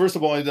first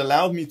of all, it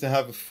allowed me to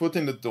have a foot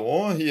in the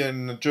door here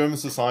in German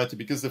society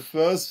because the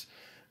first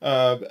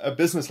a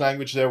business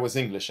language there was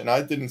English, and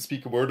I didn't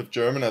speak a word of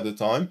German at the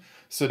time.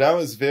 So that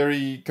was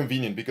very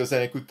convenient because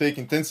then I could take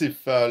intensive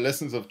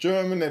lessons of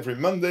German every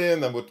Monday,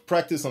 and I would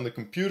practice on the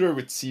computer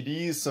with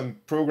CDs, some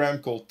program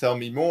called Tell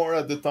Me More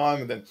at the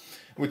time, and then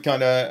would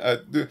kind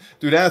of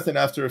do that. And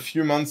after a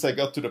few months, I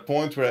got to the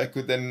point where I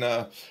could then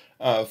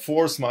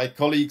force my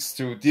colleagues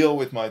to deal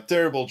with my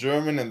terrible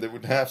German, and they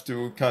would have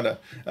to kind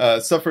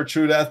of suffer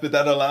through that. But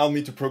that allowed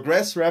me to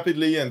progress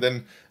rapidly, and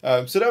then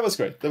so that was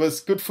great. There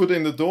was good foot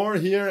in the door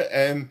here,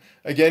 and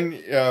again,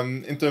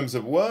 in terms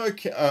of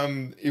work,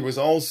 it was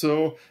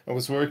also I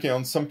was working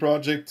on some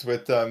projects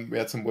with we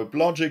had some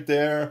WebLogic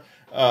there.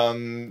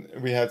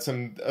 We had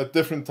some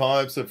different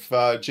types of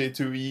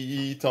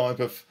J2EE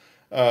type of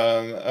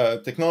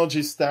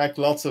technology stack,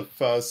 lots of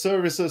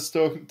services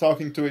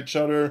talking to each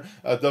other,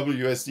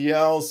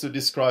 WSDLs to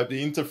describe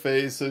the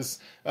interfaces,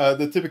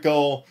 the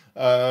typical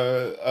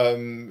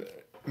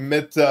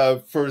mid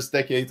first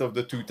decade of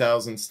the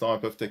 2000s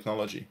type of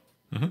technology.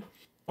 Mm-hmm.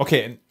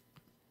 Okay, and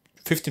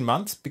 15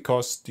 months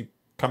because the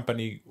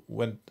company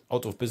went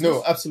out of business?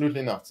 No,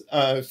 absolutely not.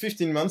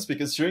 15 months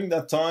because during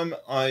that time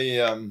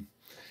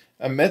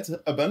I met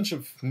a bunch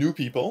of new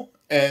people,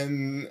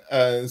 and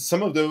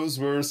some of those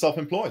were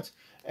self-employed.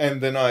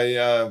 And then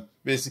I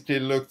basically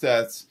looked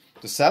at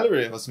the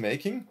salary I was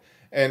making,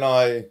 and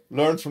I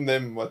learned from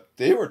them what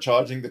they were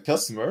charging the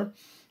customer.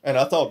 And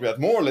I thought we had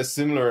more or less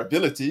similar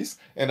abilities,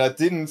 and I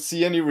didn't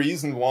see any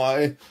reason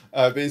why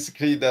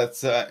basically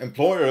that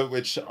employer,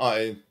 which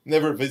I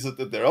never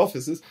visited their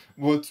offices,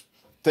 would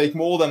take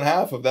more than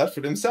half of that for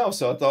themselves.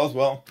 So I thought,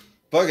 well,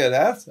 bugger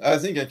that, I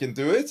think I can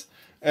do it.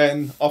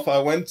 And off I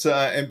went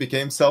and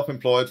became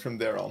self-employed from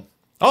there on.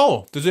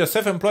 Oh, so you're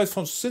self-employed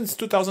since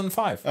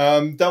 2005?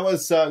 That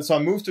was, so I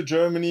moved to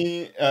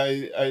Germany,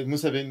 I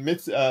must have been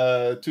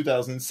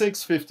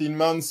mid-2006, 15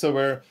 months, so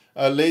we're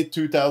late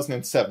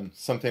 2007,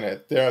 something like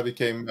that. There I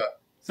became...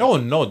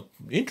 No,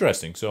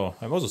 interesting. So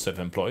I'm also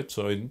self-employed,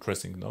 so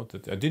interesting. No,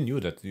 that I didn't know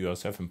that you are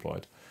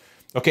self-employed.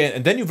 Okay,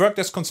 and then you worked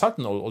as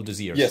consultant all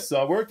these years? Yes,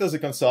 so I worked as a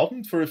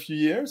consultant for a few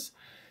years,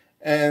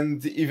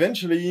 and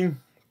eventually...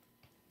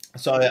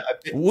 So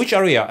which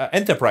area?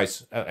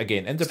 Enterprise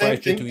again. Enterprise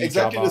thing,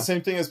 exactly Java. The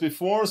same thing as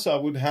before. So I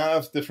would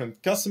have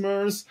different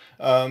customers.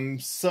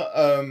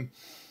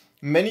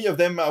 Many of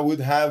them I would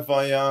have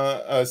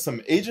via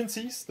some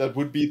agencies. That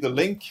would be the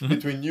link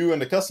between you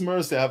and the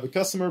customers. They have a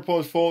customer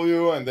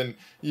portfolio, and then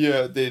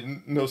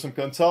they know some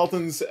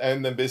consultants,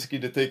 and then basically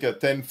they take a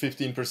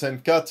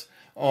 10-15% cut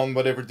on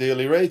whatever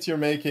daily rate you're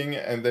making,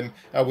 and then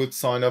I would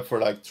sign up for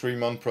like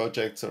 3-month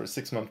projects or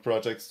 6-month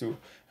projects to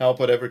help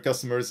whatever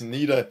customers in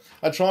need.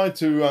 I try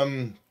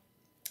to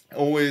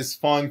always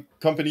find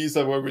companies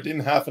that were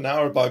within half an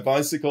hour by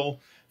bicycle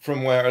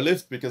from where I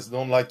lived, because I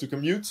don't like to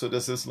commute. So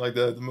this is like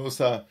the most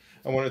I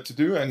wanted to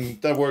do,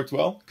 and that worked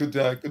well. Could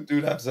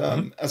do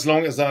that as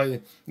long as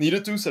I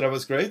needed to, so that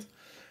was great.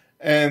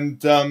 And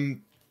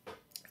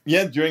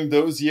during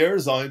those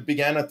years, I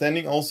began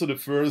attending also the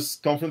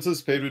first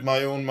conferences, paid with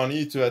my own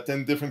money to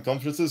attend different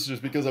conferences,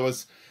 just because I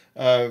was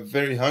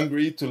very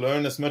hungry to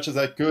learn as much as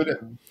I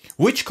could.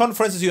 Which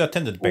conferences you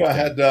attended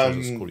back then? I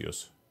was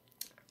curious.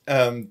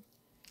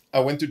 I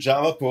went to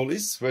Java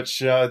Polis,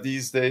 which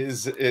these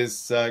days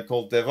is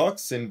called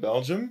DevOps in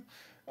Belgium.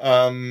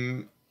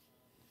 And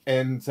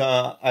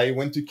I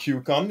went to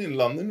QCon in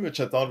London, which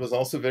I thought was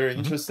also very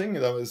interesting.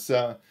 That was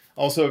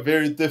also a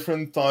very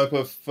different type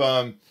of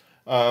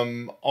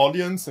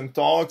audience and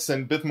talks,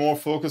 and a bit more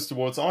focused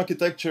towards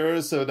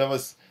architecture. So that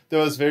was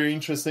very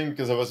interesting,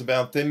 because I was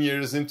about 10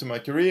 years into my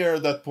career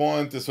at that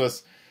point. This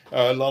was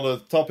a lot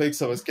of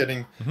topics I was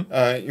getting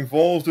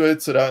involved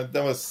with. So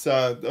that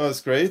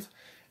was great.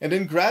 And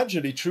then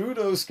gradually through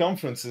those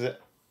conferences,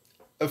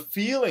 a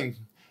feeling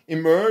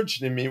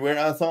emerged in me where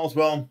I thought,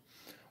 well,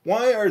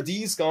 why are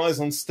these guys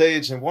on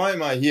stage and why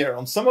am I here?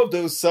 On some of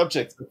those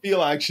subjects, I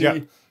feel I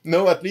actually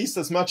know at least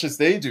as much as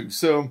they do.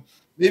 So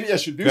maybe I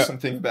should do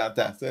something about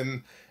that.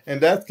 And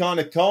that kind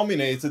of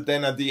culminated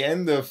then at the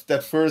end of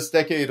that first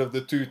decade of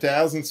the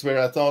 2000s, where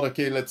I thought,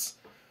 okay, let's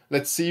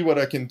see what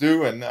I can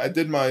do. And I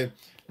did my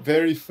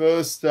very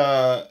first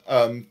talk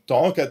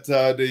at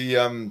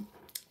the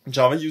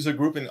Java user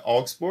group in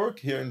Augsburg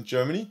here in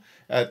Germany,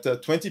 at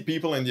 20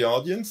 people in the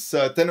audience.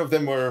 10 of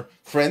them were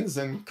friends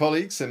and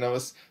colleagues, and I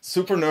was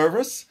super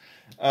nervous.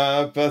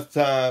 But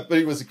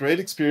it was a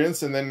great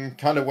experience, and then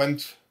kind of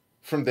went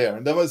from there.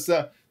 And that was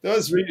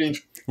really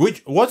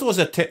interesting. What was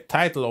the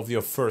title of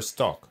your first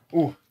talk?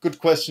 Oh, good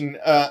question.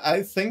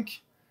 I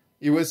think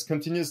it was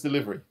continuous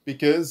delivery,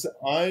 because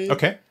I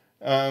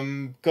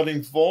got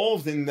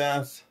involved in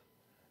that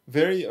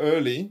very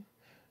early.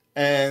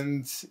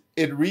 And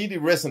it really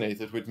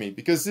resonated with me,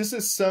 because this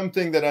is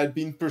something that I'd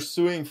been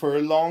pursuing for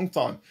a long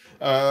time,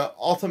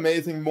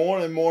 automating more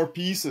and more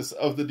pieces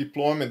of the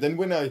deployment. And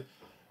when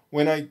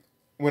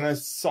I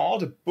saw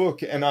the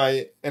book and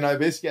I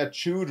basically had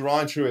chewed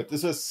right through it,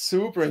 this was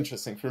super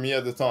interesting for me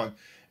at the time.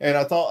 And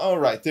I thought, all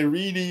right,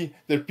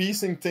 they're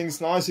piecing things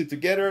nicely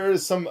together.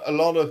 A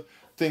lot of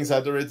things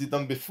I'd already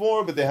done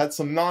before, but they had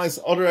some nice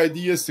other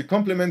ideas to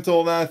complement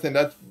all that, and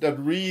that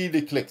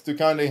really clicked to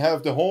kind of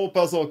have the whole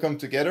puzzle come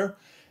together,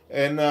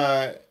 and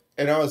I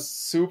was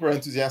super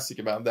enthusiastic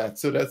about that.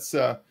 So that's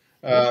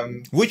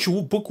which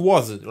book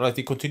was it? Like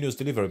the continuous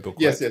delivery book?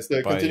 Yes, right? yes,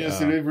 the continuous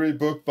delivery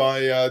book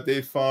by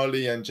Dave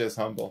Farley and Jez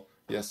Humble.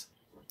 Yes.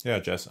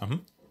 Yeah, Jez.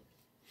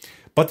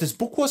 But this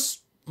book was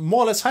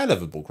more or less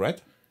high-level book,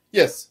 right?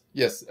 Yes.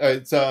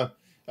 It's a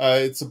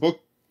book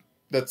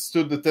that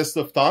stood the test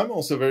of time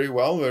also very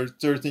well. We're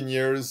 13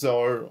 years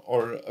or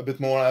a bit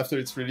more after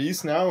its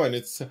release now, and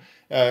it's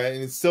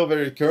still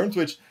very current,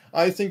 which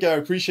I think I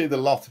appreciate a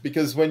lot,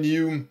 because when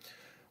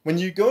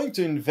you're going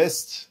to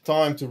invest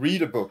time to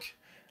read a book,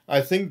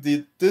 I think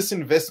this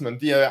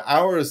investment, the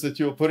hours that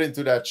you'll put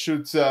into that,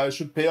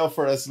 should pay off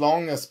for as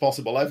long as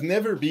possible. I've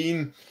never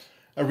been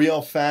a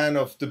real fan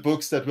of the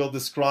books that will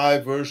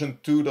describe version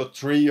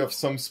 2.3 of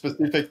some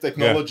specific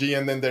technology,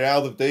 and then they're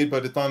out of date by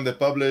the time they're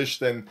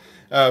published. And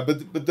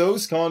but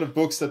those kind of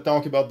books that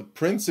talk about the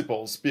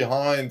principles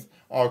behind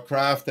our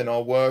craft and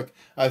our work,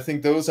 I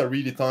think those are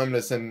really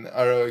timeless and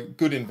are a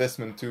good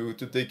investment to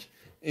dig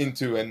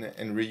into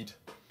and read.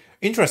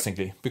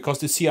 Interestingly, because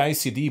the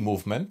CI/CD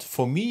movement,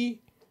 for me,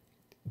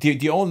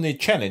 the only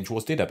challenge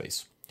was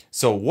database.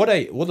 So what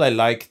I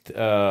liked,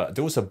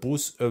 there was a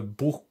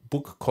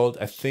book called,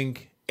 I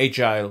think,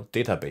 Agile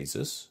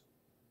Databases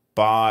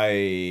by,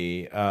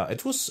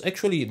 it was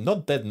actually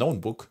not that known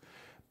book,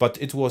 but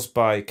it was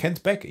by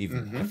Kent Beck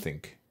even, I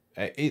think.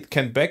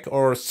 Kent Beck,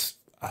 or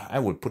I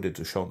will put it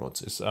to show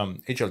notes, is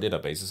Agile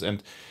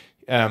Databases.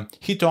 And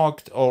he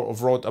talked or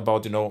wrote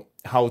about,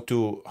 how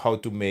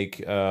to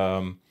make,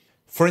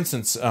 for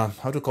instance,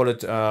 how to call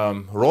it,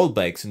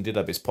 rollbacks in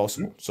database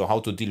possible. So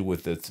how to deal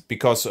with it.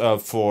 Because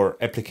for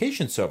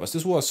application servers,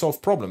 this was a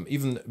solved problem.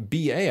 Even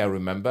BA, I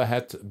remember,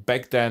 had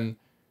back then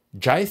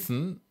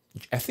Jython,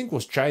 I think it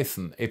was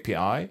Jython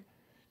API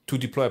to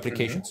deploy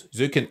applications.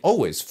 So you can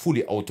always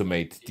fully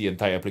automate the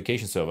entire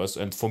application servers.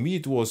 And for me,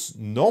 it was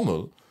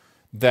normal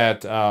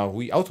that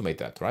we automate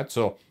that, right?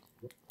 So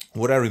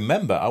what I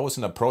remember, I was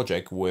in a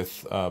project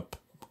with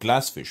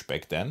Glassfish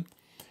back then.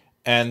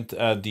 And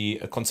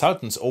the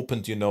consultants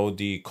opened,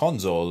 the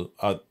console,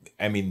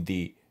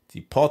 the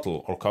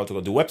portal, or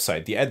the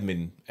website, the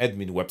admin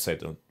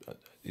website.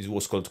 It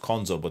was called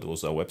console, but it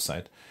was a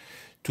website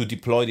to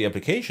deploy the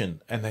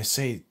application. And I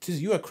say,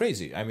 you are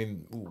crazy. I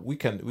mean, we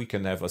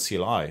can have a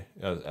CLI,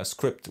 a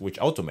script which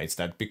automates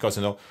that, because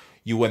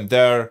you went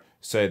there,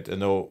 said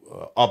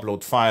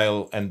upload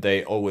file, and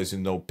they always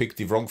pick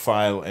the wrong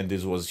file, and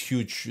this was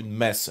huge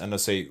mess. And I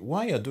say,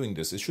 why are you doing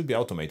this? It should be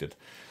automated.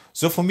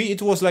 So for me,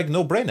 it was like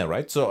no brainer,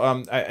 right? So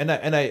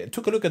I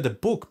took a look at the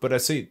book, but I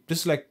say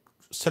this is like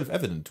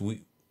self-evident.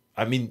 We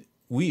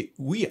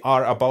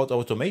are about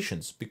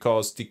automations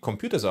because the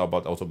computers are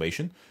about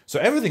automation. So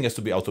everything has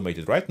to be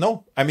automated, right?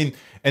 No, and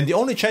the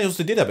only change was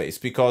the database,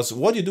 because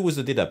what you do with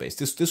the database,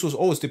 this was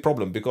always the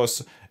problem,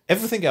 because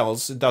everything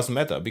else, it doesn't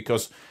matter,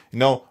 because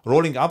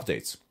rolling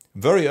updates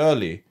very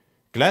early.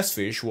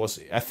 Glassfish was,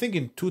 I think,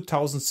 in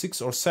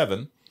 2006 or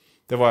 7.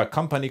 There was a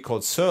company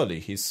called Surly.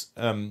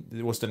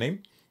 It was the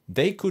name.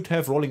 They could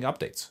have rolling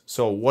updates.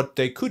 So what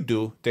they could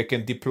do, they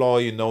can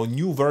deploy,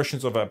 new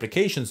versions of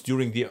applications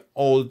during the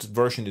old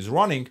version is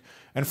running.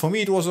 And for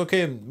me, it was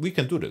okay. We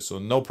can do this. So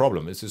no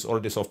problem. This is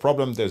already solved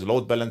problem. There's a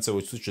load balancer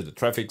which switches the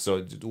traffic. So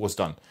it was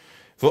done.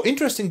 So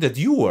interesting that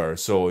you were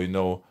so,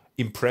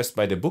 impressed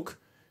by the book,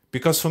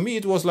 because for me,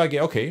 it was like,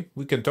 okay,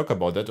 we can talk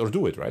about that or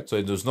do it, right? So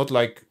it was not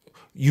like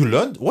you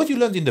learned what you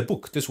learned in the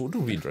book. This would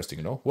be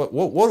interesting, What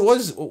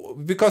was,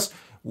 because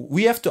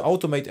we have to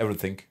automate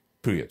everything,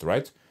 period,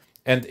 right?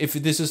 And if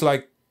this is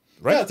like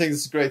right? Yeah, I think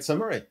it's a great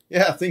summary.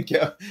 Yeah, I think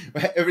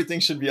everything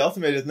should be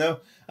automated. No,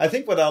 I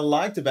think what I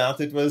liked about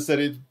it was that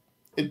it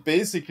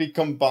basically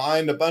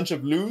combined a bunch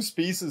of loose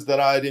pieces that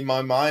I had in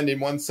my mind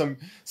in some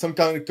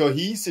kind of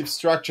cohesive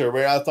structure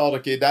where I thought,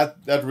 okay,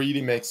 that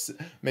really makes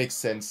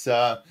sense.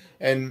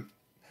 And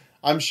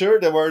I'm sure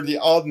there were the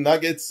odd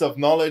nuggets of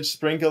knowledge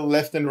sprinkled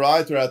left and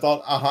right where I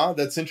thought,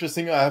 that's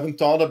interesting. I haven't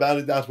thought about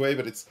it that way,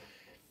 but it's,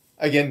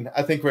 again,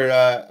 I think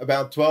we're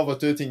about 12 or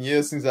 13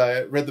 years since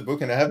I read the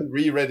book, and I haven't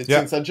reread it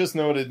since. I just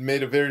know that it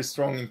made a very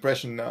strong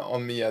impression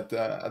on me at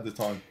the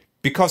time.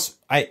 Because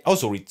I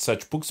also read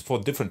such books for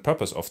different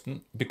purpose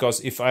often.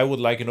 Because if I would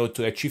like,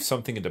 to achieve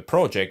something in the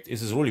project,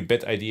 it is a really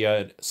bad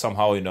idea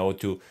somehow,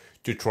 to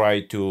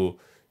try to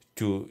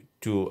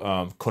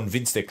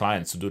convince the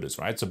clients to do this,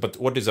 right? So, but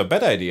what is a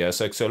bad idea is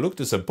like, so I looked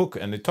at a book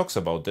and it talks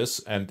about this,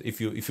 and if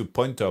you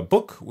point to a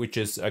book which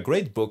is a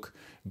great book,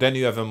 then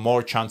you have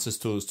more chances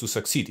to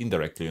succeed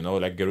indirectly,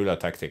 like guerrilla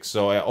tactics.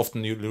 So I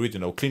often you read,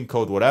 clean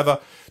code, whatever,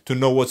 to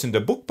know what's in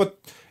the book. But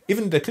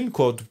even in the clean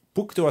code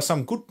book, there are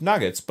some good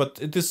nuggets. But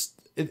it is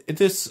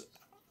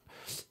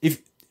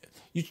if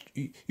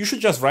you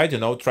should just write,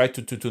 try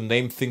to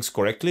name things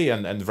correctly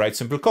and write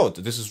simple code.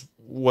 This is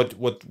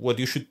what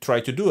you should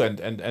try to do.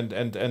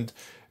 And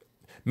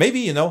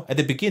maybe, at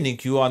the beginning,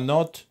 you are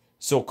not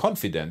so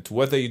confident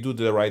whether you do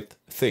the right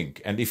thing.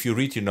 And if you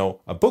read,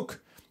 a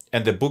book,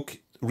 and the book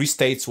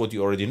restates what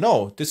you already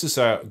know, this is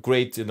a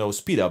great,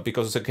 speed up,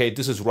 because it's okay,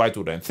 this is right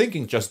what I'm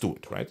thinking, just do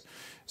it, right?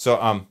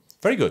 So,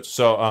 very good.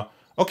 So,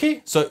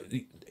 okay, so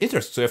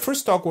interesting. So your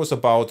first talk was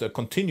about a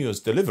continuous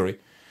delivery.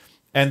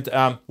 And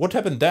what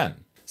happened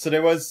then? So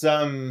there was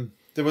no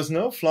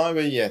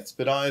Flyway yet,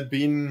 but I had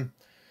been,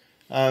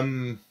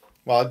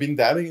 I'd been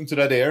dabbling into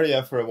that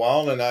area for a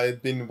while, and I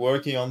had been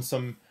working on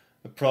some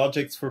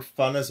projects for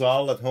fun as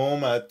well at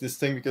home. I had this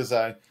thing because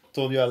I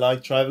told you I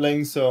like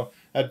traveling, so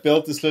I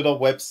built this little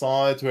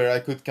website where I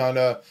could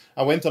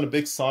I went on a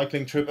big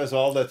cycling trip as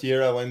well that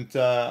year.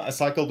 I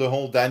cycled the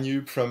whole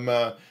Danube from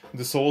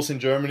the source in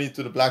Germany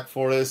to the Black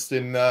Forest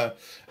in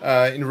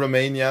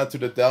Romania,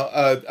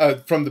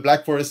 from the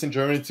Black Forest in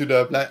Germany to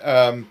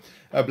the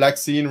Black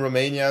Sea in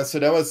Romania. So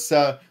that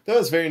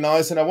was very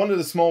nice. And I wanted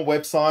a small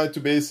website to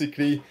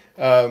basically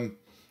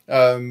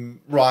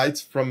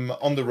write from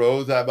on the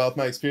road about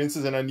my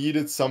experiences, and I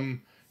needed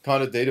some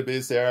kind of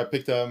database there. I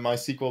picked a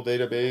MySQL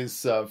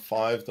database,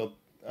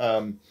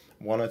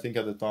 5.1, I think,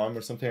 at the time,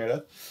 or something like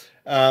that.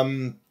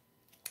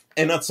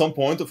 And at some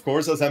point, of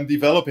course, as I'm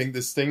developing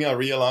this thing, I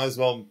realized,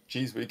 well,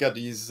 geez, we got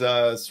these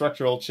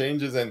structural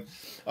changes. And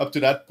up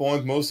to that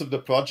point, most of the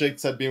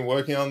projects I'd been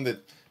working on that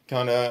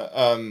kind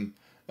of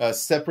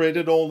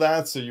separated all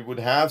that. So you would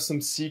have some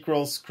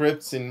SQL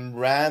scripts in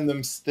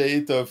random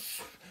state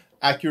of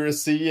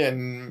accuracy,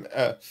 and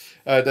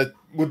that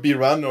would be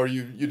run, or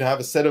you'd have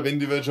a set of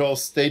individual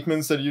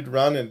statements that you'd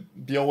run and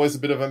be always a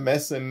bit of a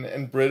mess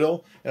and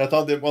brittle. And I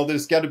thought that, well,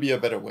 there's got to be a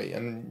better way.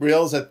 And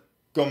Rails had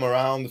come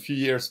around a few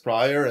years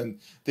prior, and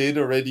they'd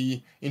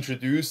already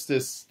introduced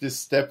this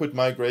step with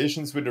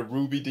migrations with a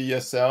Ruby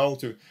DSL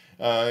to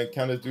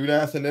kind of do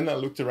that. And then I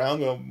looked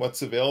around, well,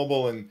 what's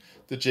available in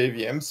the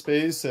JVM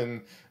space,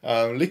 and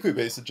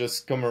Liquibase had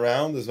just come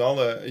around as well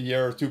a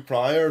year or two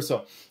prior.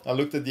 So I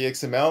looked at the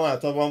XML and I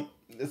thought, well,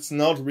 it's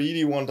not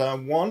really what I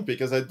want,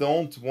 because I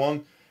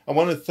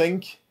want to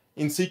think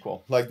in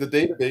SQL, like the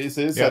database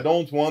is. Yeah. I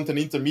don't want an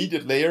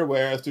intermediate layer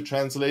where I have to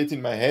translate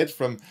in my head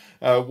from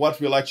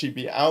what will actually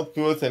be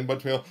output and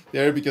what will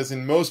there, because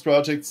in most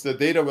projects, the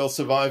data will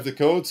survive the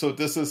code. So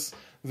this is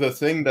the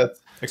thing that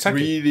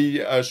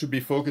really should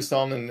be focused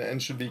on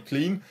and should be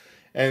clean.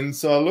 And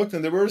so I looked,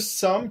 and there were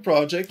some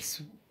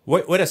projects.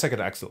 Wait a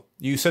second, Axel.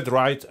 You said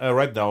right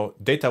now,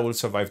 data will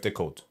survive the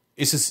code.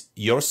 Is this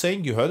you're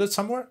saying? You heard it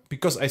somewhere?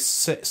 Because I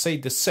say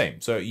the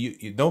same. So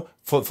you know,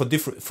 from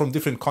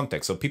different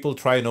contexts. So people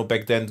try,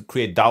 back then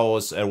create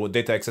DAOs or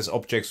data access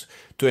objects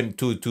to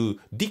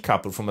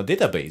decouple from a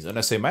database. And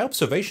I say my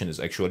observation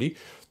is actually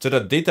that a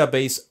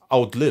database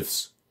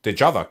outlives the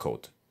Java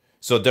code.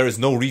 So there is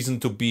no reason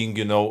to being,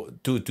 to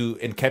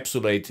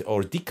encapsulate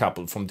or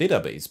decouple from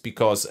database,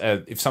 because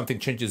if something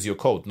changes your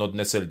code, not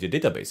necessarily the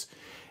database.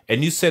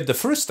 And you said the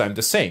first time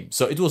the same.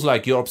 So it was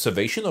like your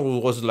observation,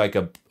 or was it like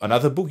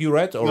another book you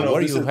read, or no,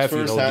 where this you is have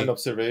first-hand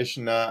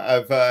observation?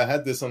 I've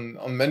had this on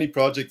many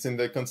projects in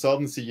the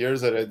consultancy years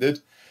that I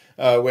did,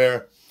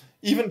 where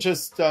even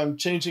just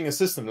changing a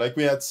system, like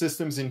we had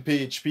systems in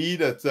PHP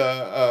that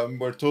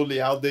were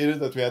totally outdated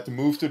that we had to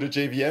move to the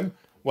JVM.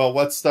 Well,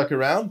 what stuck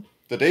around?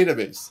 The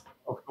database.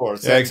 Of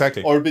course. Yeah,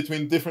 exactly. Or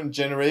between different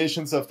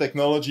generations of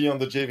technology on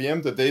the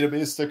JVM, the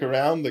database stuck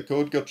around, the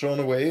code got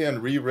thrown away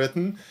and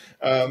rewritten.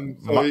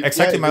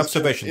 Exactly my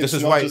observation. This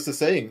is not just a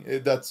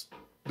saying. That's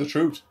the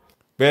truth.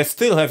 But I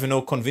still have,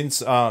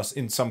 convinced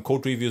in some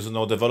code reviews,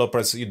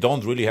 developers, you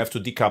don't really have to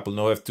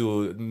decouple, have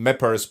to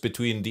mappers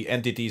between the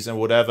entities and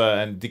whatever,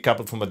 and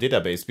decouple from a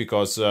database,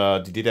 because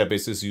the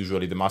database is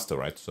usually the master,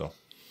 right? So,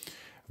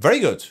 very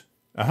good.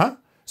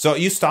 So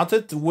you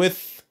started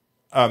with,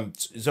 and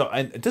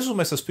this was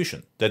my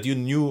suspicion, that you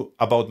knew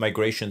about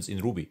migrations in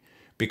Ruby,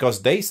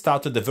 because they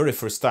started the very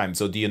first time.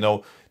 So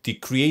the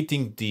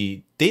creating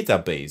the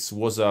database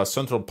was a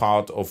central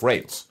part of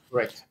Rails.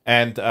 Right.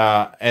 And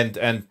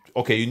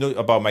okay, you know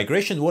about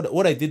migration.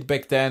 What I did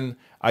back then,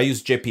 I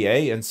used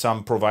JPA, and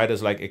some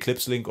providers like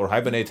Eclipse Link or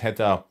Hibernate had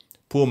a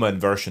poor man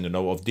version,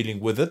 of dealing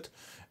with it.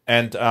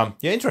 And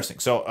yeah, interesting.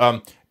 So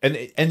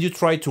and you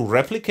try to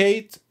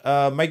replicate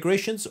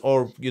migrations,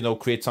 or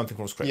create something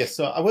from scratch. Yes.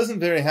 So I wasn't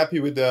very happy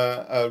with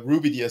the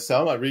Ruby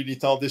DSL. I really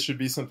thought this should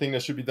be something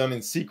that should be done in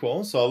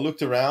SQL. So I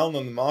looked around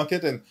on the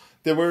market, and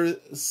there were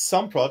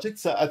some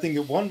projects. I think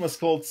one was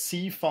called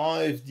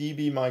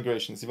C5DB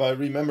migrations, if I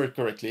remember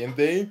correctly, and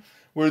they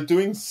were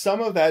doing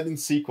some of that in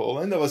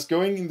SQL, and I was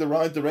going in the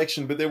right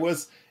direction, but there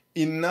was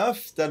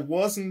enough that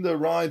wasn't the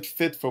right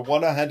fit for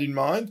what I had in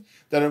mind,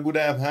 that I would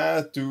have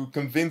had to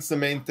convince the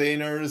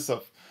maintainers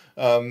of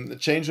a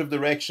change of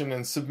direction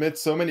and submit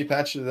so many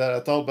patches that I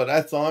thought, by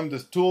that time, the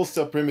tool's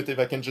so primitive,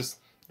 I can just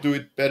do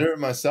it better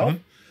myself.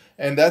 Mm-hmm.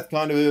 And that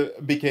kind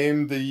of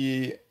became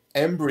the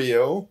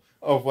embryo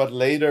of what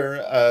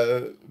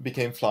later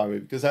became Flyway,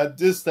 because I had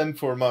this then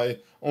for my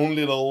own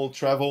little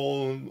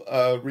travel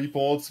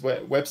reports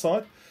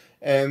website.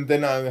 And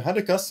then I had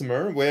a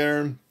customer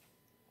where,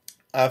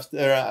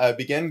 after I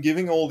began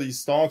giving all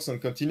these talks on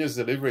continuous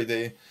delivery,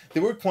 they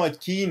were quite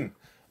keen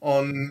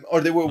on,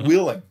 or they were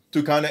willing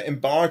to kind of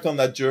embark on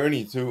that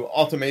journey to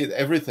automate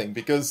everything,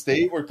 because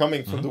they were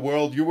coming from the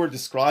world you were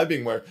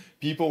describing, where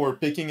people were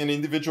picking an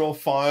individual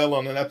file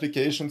on an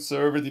application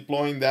server,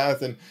 deploying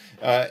that, and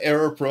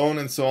error prone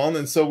and so on.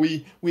 And so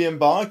we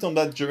embarked on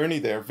that journey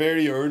there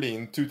very early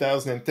in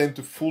 2010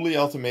 to fully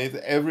automate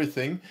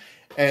everything.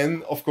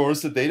 And of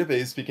course, the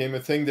database became a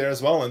thing there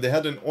as well. And they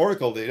had an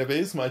Oracle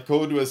database. My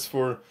code was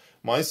for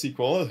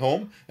MySQL at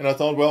home. And I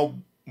thought, well,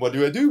 what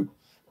do?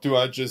 Do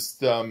I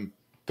just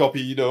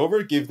copy it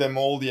over, give them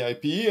all the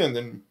IP, and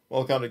then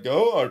we'll kind of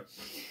go?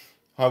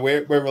 Or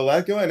where will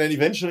that go? And then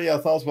eventually I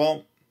thought,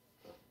 well,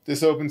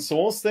 this open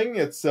source thing,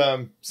 it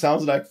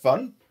sounds like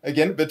fun.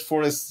 Again, a bit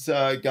for us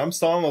GAM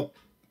style,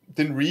 I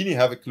didn't really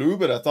have a clue,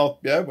 but I thought,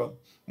 yeah, well,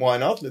 why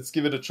not? Let's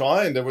give it a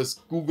try. And there was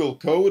Google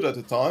Code at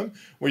the time,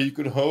 where you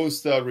could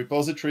host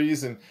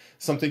repositories in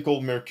something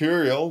called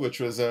Mercurial, which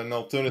was an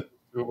alternative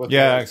to what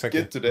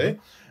Git today.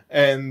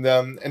 And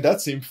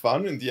that seemed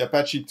fun. And the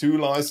Apache 2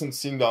 license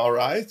seemed all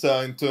right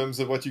in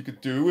terms of what you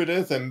could do with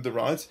it and the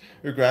rights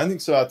you're granting.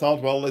 So I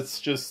thought, well, let's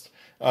just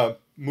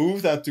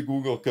move that to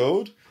Google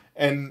Code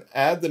and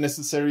add the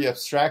necessary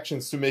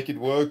abstractions to make it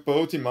work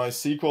both in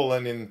MySQL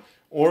and in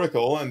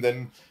Oracle. And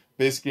then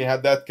basically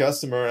had that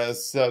customer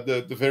as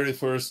the very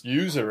first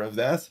user of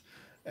that,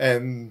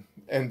 and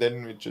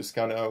then we just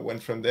kind of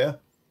went from there.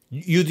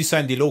 You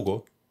designed the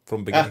logo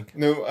from beginning?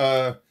 No,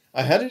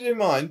 I had it in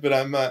mind, but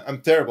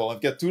I'm terrible. I've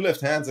got two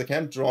left hands. I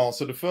can't draw.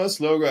 So the first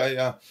logo,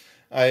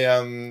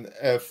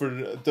 I for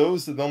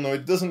those that don't know,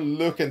 it doesn't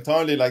look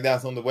entirely like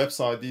that on the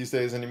website these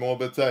days anymore.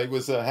 But it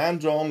was a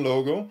hand-drawn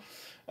logo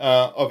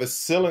of a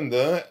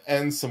cylinder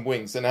and some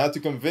wings, and I had to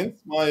convince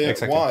my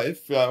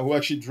wife, who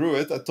actually drew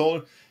it. I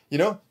told her,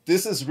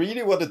 this is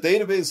really what a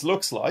database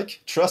looks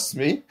like. Trust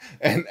me,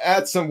 and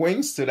add some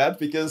wings to that,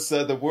 because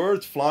the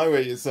word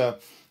Flyway is a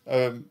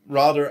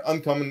rather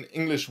uncommon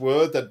English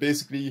word that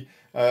basically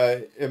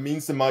it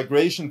means the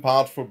migration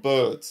part for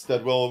birds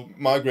that will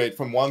migrate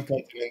from one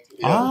continent to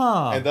the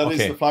other. And that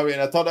is the Flyway.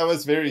 And I thought that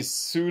was very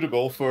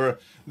suitable for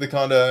the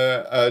kind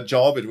of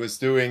job it was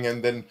doing.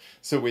 And then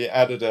so we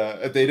added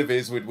a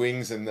database with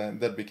wings, and then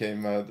that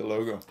became the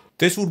logo.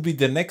 This would be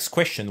the next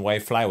question: why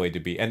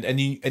FlywayDB?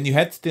 And you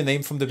had the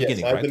name from the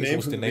beginning, right? Yes, I had the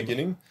name from the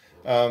beginning.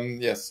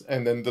 Yes,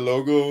 and then the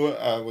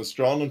logo was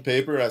drawn on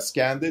paper. I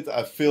scanned it.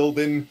 I filled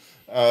in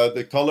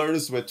the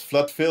colors with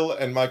Flood Fill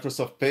and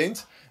Microsoft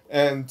Paint,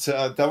 and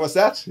that was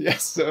that.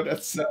 Yes, so that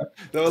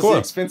was the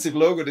expensive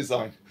logo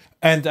design.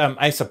 And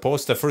I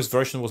suppose the first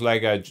version was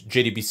like a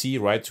JDBC,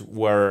 right?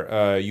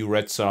 Where you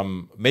read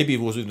some, maybe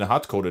it was even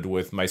hard-coded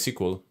with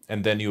MySQL,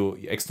 and then you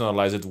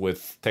externalize it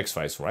with text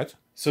files, right?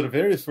 So the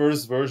very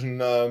first version,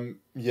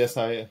 yes,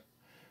 I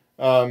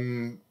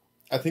think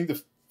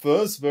the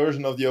first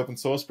version of the open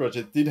source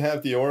project did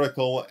have the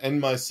Oracle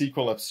and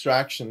MySQL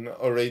abstraction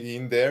already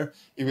in there.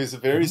 It was a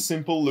very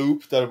simple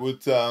loop that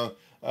would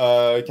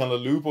kind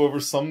of loop over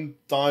some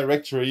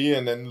directory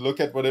and then look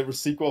at whatever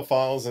SQL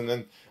files. And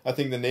then I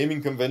think the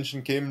naming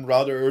convention came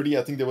rather early.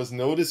 I think there was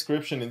no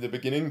description in the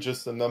beginning,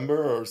 just a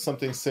number or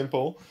something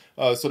simple,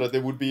 so that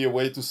there would be a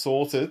way to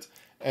sort it.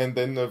 And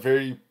then a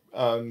very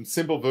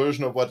simple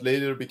version of what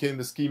later became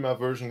the schema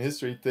version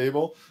history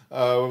table,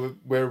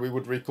 where we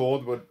would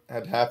record what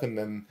had happened,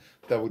 and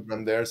that would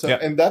run there. So,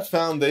 and that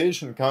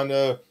foundation kind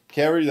of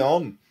carried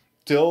on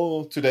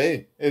till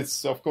today.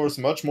 It's of course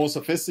much more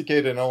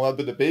sophisticated and all that,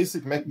 but the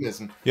basic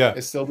mechanism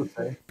is still the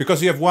same.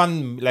 Because you have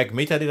one like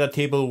metadata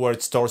table where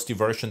it stores the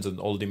versions and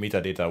all the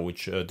metadata,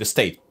 which the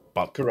state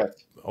part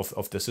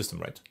of the system,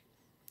 right?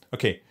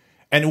 Okay.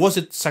 And was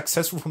it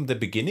successful from the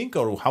beginning,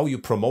 or how you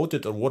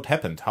promoted, or what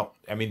happened?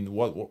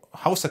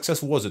 How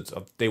successful was it?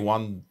 Day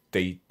one,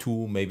 day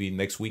two, maybe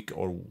next week,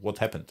 or what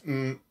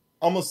happened?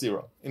 almost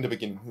zero in the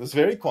beginning. It was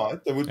very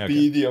quiet. There would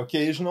be the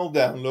occasional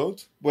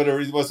download, whether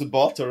it was a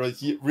bot or a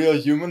real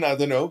human, I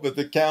don't know, but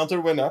the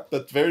counter went up,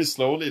 but very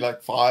slowly,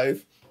 like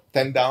 5,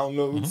 10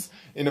 downloads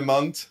in a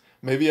month,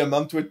 maybe a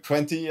month with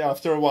 20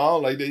 after a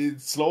while. Like they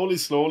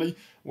slowly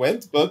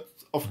went, but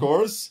of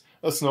course,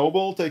 a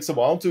snowball takes a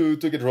while to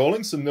get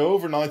rolling, so no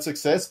overnight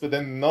success, but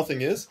then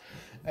nothing is.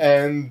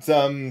 And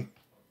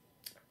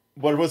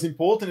what was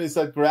important is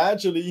that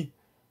gradually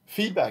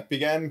feedback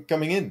began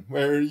coming in,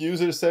 where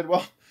users said,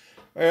 well,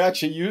 we're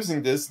actually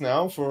using this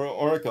now for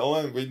Oracle,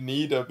 and we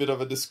need a bit of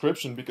a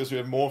description because we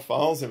have more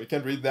files and we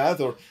can't read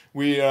that, or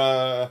we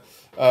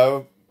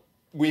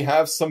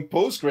have some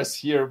Postgres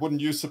here,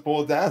 wouldn't you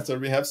support that? Or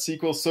we have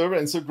SQL Server.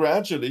 And so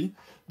gradually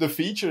the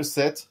feature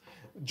set,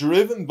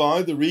 driven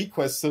by the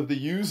requests of the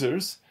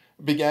users,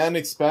 began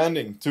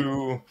expanding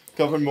to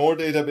cover more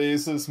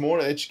databases, more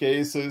edge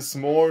cases,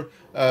 more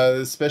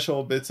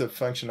special bits of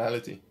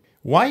functionality.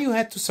 Why you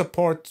had to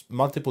support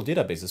multiple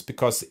databases?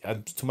 Because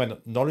to my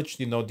knowledge,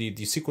 the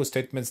SQL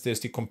statements,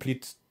 there's the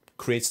complete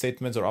create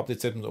statements or update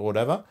statements or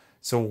whatever.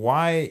 So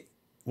why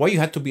you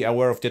had to be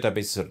aware of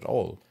databases at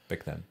all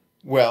back then?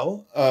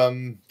 Well,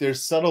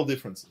 there's subtle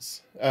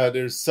differences.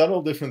 There's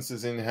subtle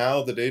differences in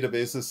how the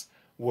databases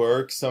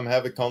work. Some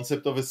have a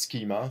concept of a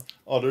schema,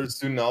 others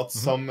do not.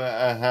 Some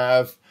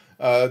have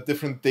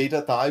different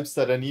data types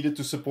that are needed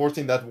to support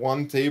in that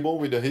one table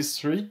with a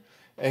history.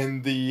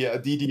 And the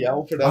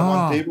DDL for that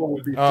one table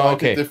would be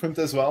slightly different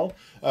as well.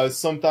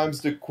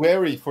 Sometimes the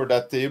query for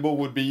that table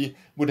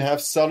would have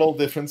subtle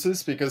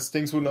differences because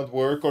things would not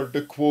work, or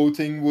the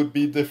quoting would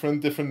be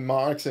different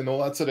marks and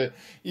all that. So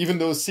even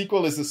though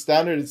SQL is a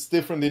standard, it's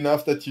different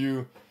enough that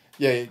you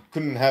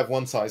couldn't have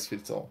one size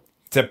fits all.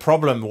 The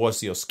problem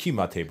was your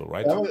schema table,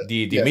 right?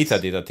 The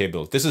metadata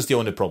table. This is the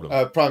only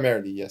problem.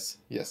 Primarily, yes.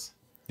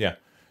 Yeah.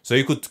 So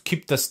you could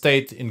keep the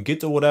state in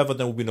Git or whatever,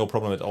 there would be no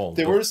problem at all.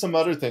 There were some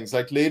other things,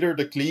 like later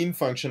the clean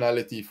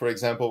functionality, for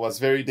example, was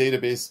very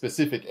database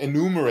specific,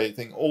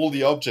 enumerating all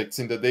the objects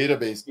in the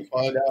database to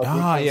find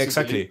out.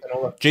 Exactly.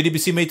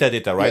 JDBC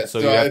metadata, right? Yes, so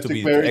you have to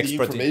be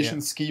expert the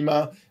information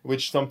schema,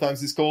 which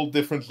sometimes is called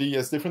differently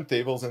as different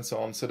tables and so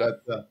on. So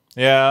that.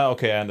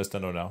 I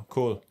understand now.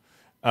 Cool.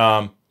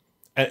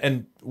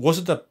 And was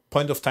it a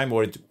point of time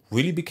where it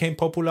really became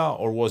popular,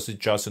 or was it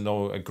just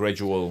a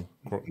gradual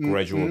Nothing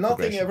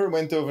progression? ever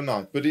went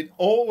overnight, but it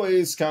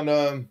always kind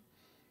of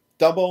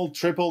doubled,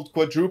 tripled,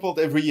 quadrupled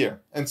every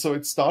year. And so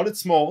it started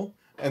small,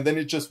 and then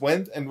it just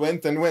went and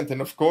went and went.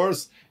 And of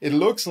course, it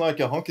looks like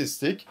a hockey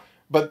stick,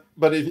 but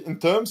in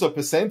terms of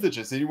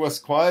percentages, it was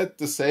quite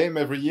the same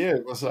every year.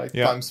 It was like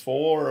times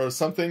 4 or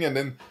something. And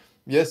then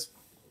it's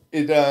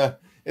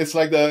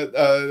like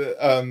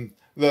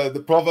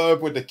the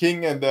proverb with the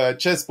king and the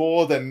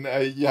chessboard, and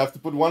you have to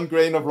put 1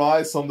 grain of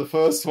rice on the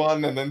first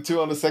one and then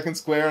 2 on the second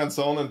square and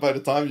so on. And by the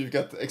time you've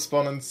got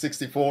exponent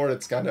 64,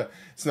 it's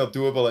not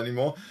doable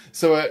anymore.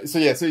 So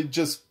it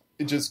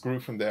just grew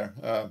from there.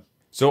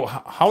 So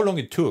how long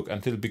it took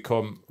until it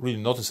become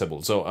really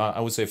noticeable? So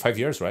I would say 5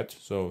 years, right?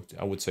 So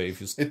I would say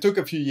it took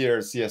a few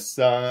years, yes.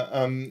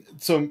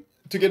 So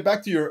to get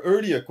back to your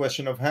earlier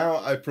question of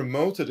how I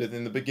promoted it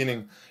in the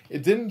beginning,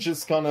 it didn't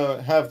just kind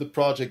of have the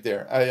project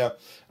there.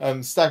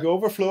 Stack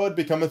Overflow had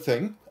become a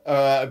thing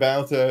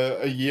about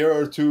a year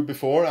or two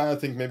before. I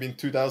think maybe in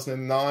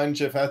 2009,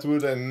 Jeff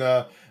Atwood and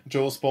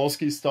Joel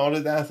Spolsky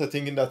started that, I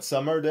think in that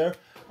summer there.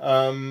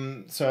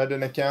 So I had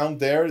an account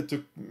there. It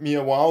took me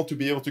a while to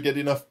be able to get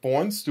enough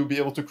points to be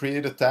able to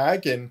create a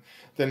tag and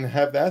then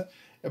have that.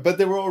 But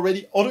there were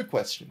already other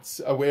questions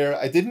where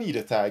I didn't need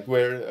a tag,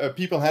 where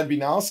people had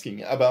been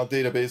asking about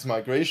database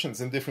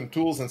migrations and different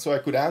tools. And so I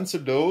could answer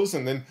those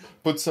and then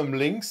put some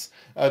links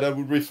that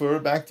would refer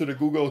back to the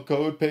Google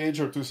code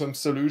page or to some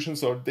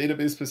solutions or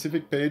database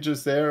specific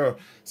pages there, or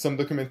some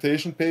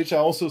documentation page. I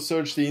also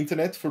searched the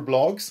internet for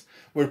blogs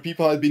where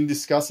people had been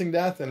discussing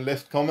that and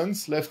left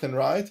comments left and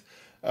right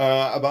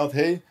about,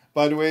 hey,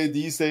 by the way,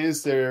 these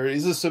days there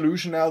is a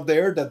solution out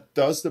there that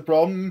does the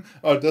problem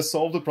or does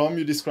solve the problem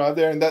you described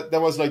there. And that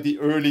was like the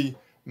early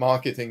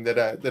marketing that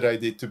I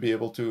did to be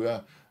able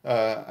to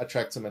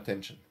attract some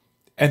attention.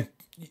 And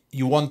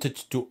you wanted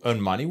to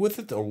earn money with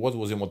it, or what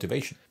was your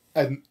motivation?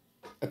 I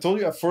told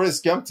you I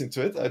Forrest Gumped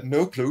into it. I had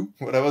no clue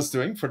what I was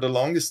doing for the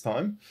longest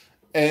time.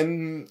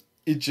 And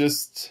it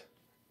just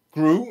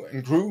grew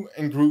and grew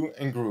and grew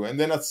and grew. And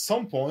then at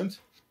some point,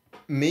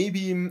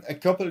 maybe a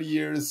couple of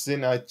years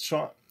in, I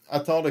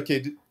thought, okay,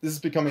 this is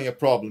becoming a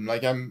problem.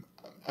 Like I'm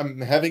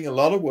having a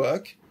lot of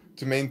work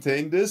to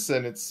maintain this,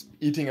 and it's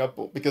eating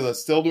up, because I'm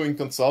still doing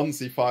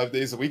consultancy 5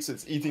 days a week. So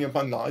it's eating up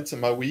my nights and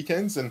my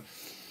weekends. And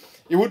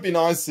it would be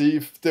nice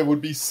if there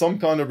would be some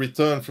kind of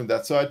return from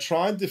that. So I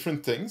tried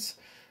different things.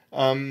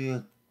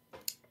 And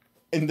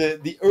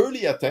the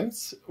early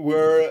attempts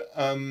were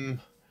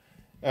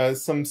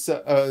some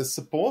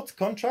support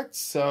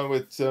contracts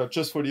with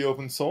just for the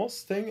open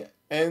source thing,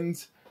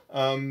 and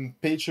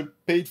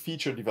paid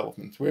feature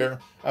development, where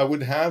I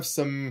would have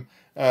some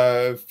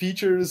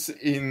features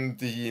in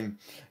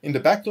the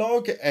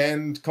backlog,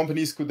 and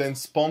companies could then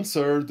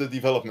sponsor the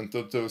development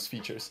of those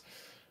features.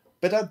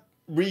 But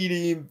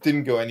really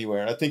didn't go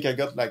anywhere. I think I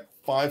got like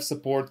 5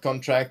 support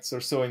contracts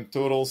or so in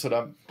total, so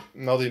that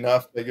not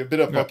enough. Like a bit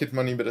of pocket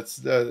money, but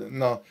it's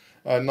not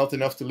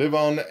enough to live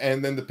on.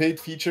 And then the paid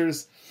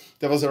features,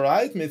 that was all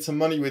right, made some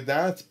money with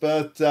that,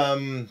 but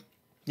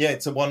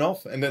it's a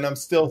one-off. And then I'm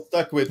still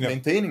stuck with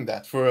maintaining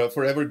that for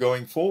forever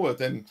going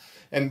forward,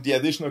 and the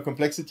additional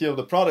complexity of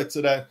the product,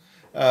 so that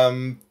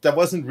that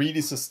wasn't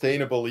really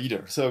sustainable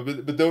either. So,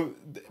 but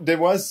there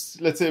was,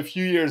 let's say, a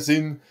few years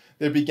in,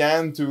 there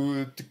began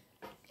to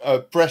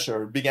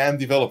pressure began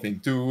developing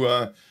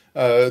to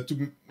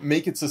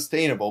make it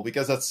sustainable,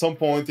 because at some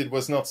point it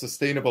was not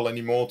sustainable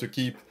anymore to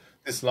keep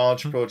this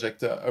large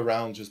project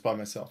around just by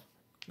myself.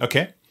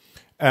 Okay.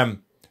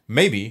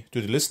 Maybe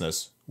to the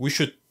listeners, we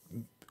should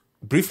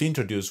briefly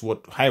introduce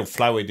how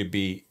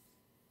FlywayDB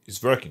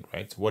is working,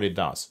 right? What it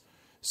does.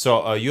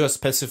 So you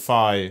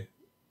specify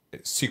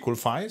SQL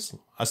files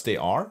as they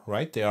are,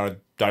 right? They are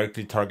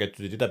directly targeted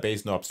to the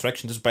database, no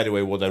abstraction. This is, by the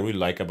way, what I really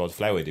like about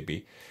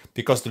FlywayDB,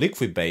 because the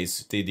liquid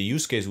base, the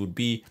use case would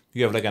be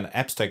you have like an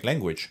abstract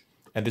language,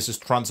 and this is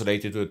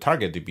translated to a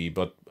target DB.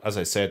 But as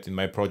I said, in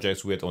my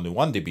projects, we had only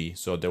 1 DB,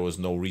 so there was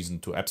no reason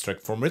to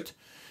abstract from it.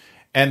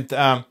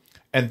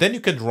 And then you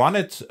can run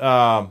it.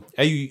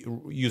 I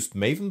used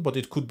Maven, but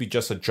it could be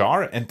just a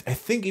jar. And I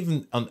think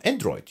even on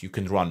Android you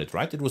can run it,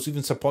 right? It was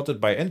even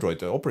supported by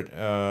Android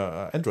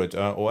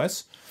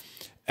OS.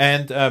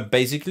 And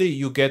basically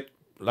you get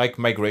like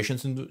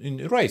migrations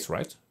in arrays,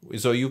 right?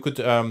 So you could.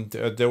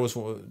 There was,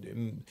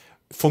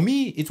 for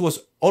me, it was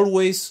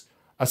always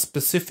a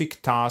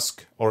specific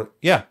task,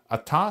 a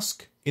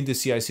task in the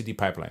CI/CD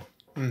pipeline.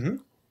 Mm-hmm.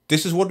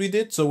 This is what we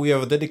did. So we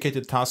have a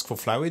dedicated task for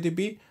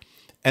FlywayDB,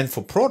 and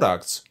for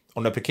products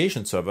on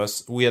application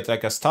servers, we had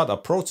like a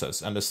startup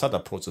process, and the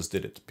startup process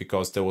did it,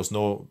 because there was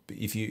no,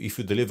 if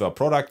you deliver a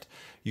product,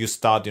 you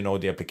start,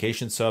 the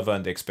application server,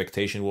 and the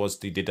expectation was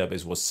the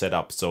database was set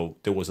up. So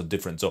there was a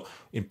difference. So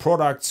in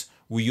products,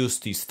 we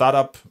used the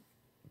startup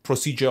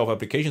procedure of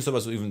application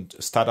servers, or even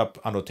startup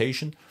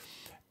annotation.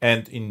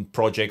 And in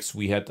projects,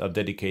 we had a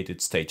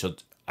dedicated stage. So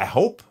I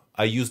hope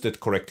I used it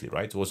correctly,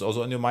 right? It was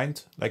also in your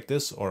mind like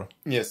this, or?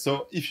 Yes.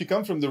 So if you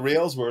come from the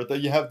Rails world,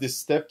 you have this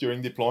step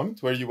during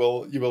deployment where you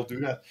will do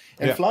that.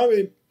 And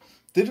Flyway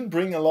didn't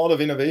bring a lot of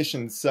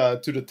innovations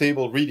to the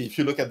table, really, if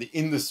you look at the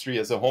industry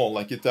as a whole.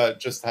 Like it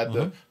just had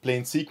the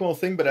plain SQL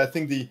thing. But I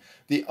think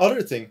the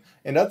other thing,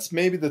 and that's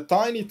maybe the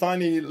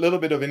tiny little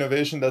bit of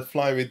innovation that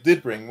Flyway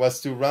did bring,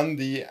 was to run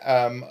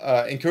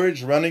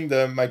encourage running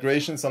the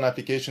migrations on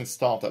application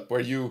startup, where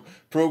you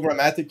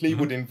programmatically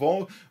would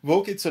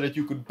invoke it so that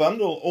you could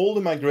bundle all the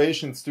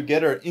migrations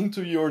together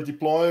into your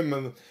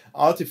deployment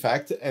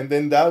artifact, and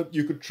then that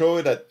you could throw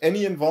it at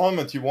any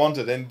environment you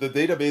wanted, and the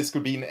database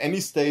could be in any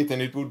state,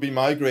 and it would be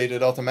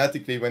migrated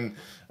automatically when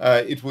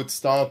it would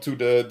start to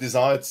the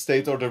desired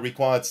state or the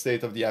required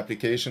state of the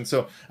application.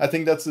 So I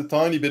think that's a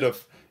tiny bit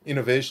of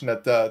innovation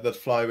that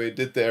Flyway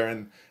did there,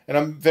 and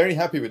I'm very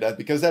happy with that,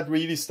 because that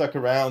really stuck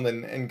around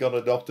and got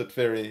adopted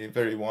very,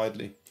 very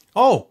widely.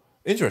 Oh,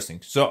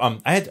 interesting. So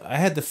I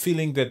had the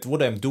feeling that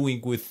what I'm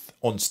doing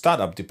on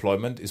startup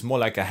deployment is more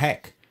like a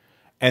hack.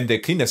 And the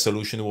cleanest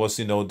solution was,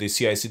 the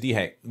CI/CD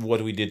hack,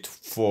 what we did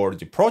for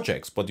the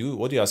projects. But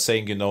what you are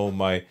saying,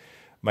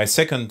 my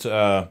second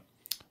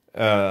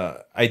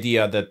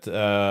idea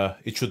that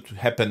it should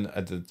happen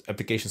at the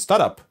application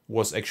startup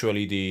was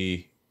actually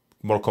the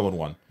more common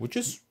one, which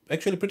is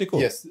actually pretty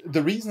cool. Yes,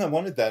 the reason I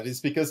wanted that is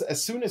because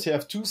as soon as you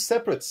have 2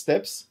 separate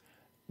steps,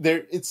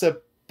 it's a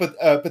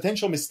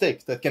potential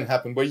mistake that can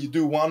happen, where you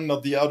do one,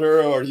 not the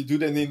other, or you do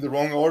them in the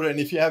wrong order. And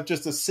if you have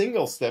just a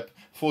single step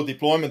for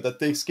deployment that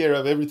takes care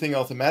of everything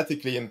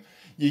automatically, and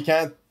you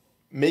can't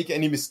make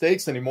any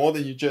mistakes anymore,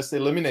 then you just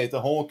eliminate a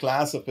whole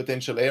class of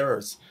potential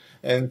errors.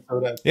 And so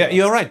that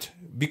you're right,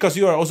 because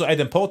you are also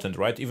idempotent,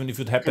 right? Even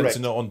if it happens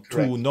on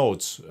 2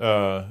 nodes,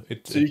 so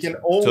you can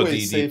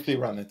always safely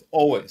run it,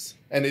 always,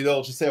 and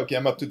it'll just say, okay,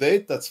 I'm up to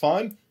date, that's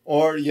fine.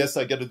 Or yes,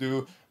 I got to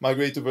do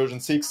migrate to version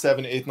 6,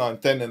 7, 8, 9,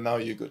 10, and now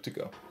you're good to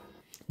go.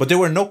 But there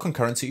were no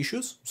concurrency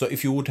issues. So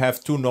if you would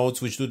have 2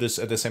 nodes which do this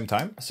at the same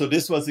time? So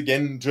this was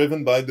again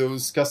driven by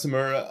those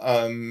customer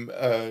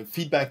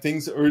feedback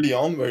things early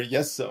on, where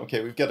yes,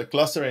 okay, we've got a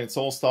cluster and it's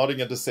all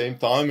starting at the same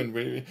time,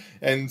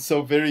 and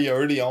so very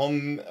early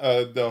on,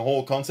 the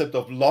whole concept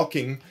of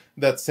locking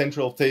that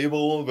central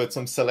table with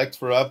some select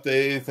for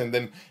update, and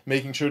then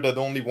making sure that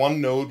only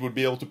one node would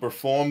be able to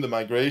perform the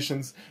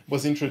migrations,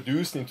 was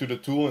introduced into the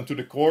tool, into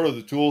the core of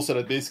the tool, so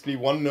that basically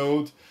one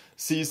node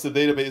sees the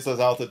database as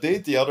out of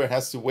date, the other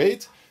has to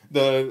wait.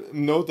 The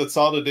node that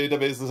saw the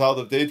database is out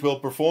of date will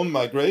perform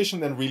migration,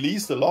 then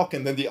release the lock,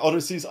 and then the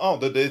other sees, oh,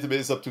 the database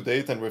is up to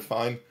date and we're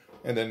fine,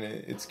 and then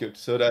it's good.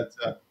 So that's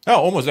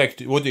almost like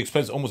what you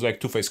explain is almost like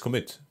two-phase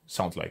commit.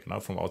 Sounds like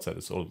now from outside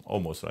it's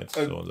almost right.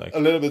 So like a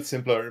little bit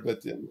simpler,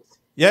 but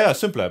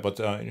simpler. But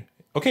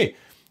okay,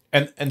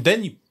 and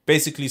then you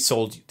basically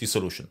sold the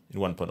solution in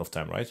one point of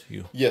time, right?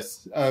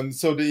 Yes.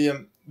 So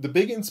the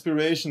big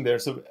inspiration there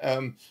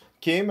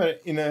came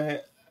in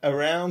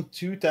around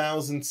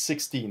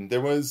 2016.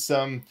 There's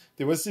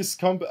this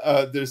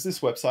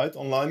website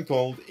online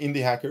called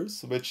Indie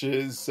Hackers, which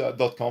is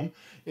 .com.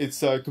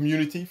 It's a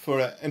community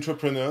for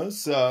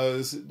entrepreneurs,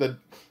 that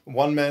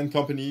one-man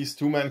companies,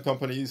 two-man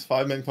companies,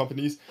 five-man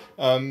companies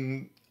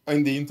in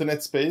the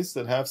internet space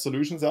that have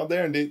solutions out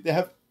there, and they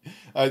have.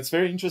 It's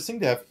very interesting.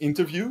 They have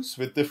interviews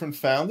with different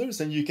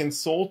founders, and you can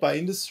sort by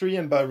industry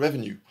and by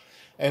revenue.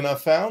 And I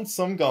found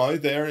some guy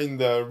there in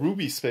the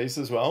Ruby space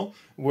as well,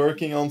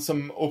 working on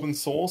some open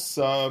source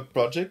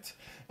project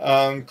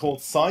called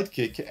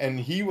Sidekick.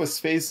 And he was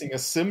facing a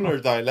similar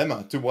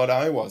dilemma to what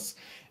I was.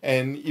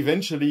 And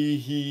eventually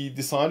he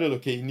decided,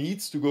 okay, he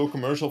needs to go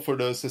commercial for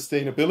the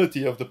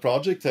sustainability of the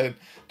project and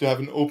to have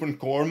an open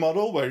core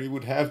model where he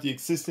would have the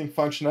existing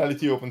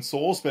functionality open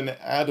source, but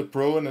add a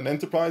pro and an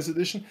enterprise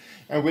edition.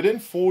 And within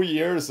 4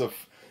 years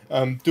of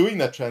doing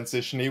that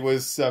transition, he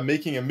was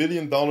making $1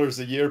 million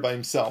a year by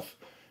himself.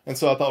 And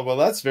so I thought, well,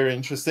 that's very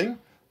interesting.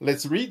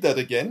 Let's read that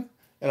again.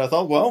 And I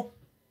thought, well,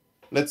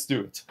 let's do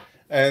it.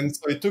 And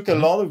so it took a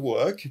lot of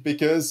work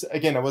because,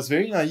 again, I was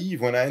very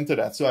naive when I entered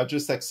that. So I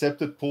just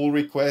accepted pull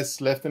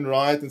requests left and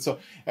right.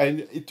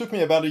 And it took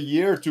me about a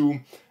year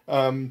to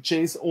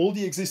chase all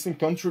the existing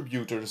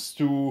contributors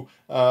to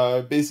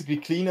basically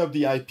clean up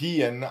the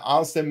IP and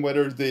ask them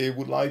whether they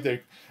would like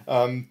their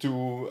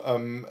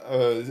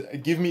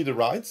give me the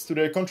rights to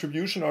their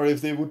contribution, or if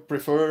they would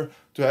prefer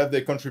to have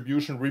their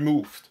contribution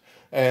removed.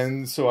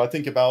 And so I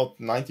think about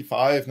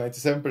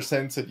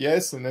 97% said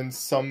yes, and then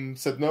some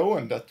said no,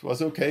 and that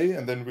was okay.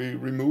 And then we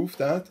removed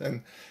that,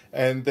 and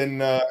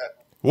then.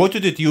 What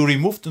did you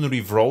removed and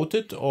rewrote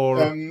it, or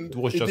it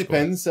was just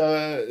depends.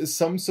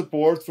 Some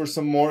support for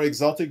some more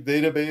exotic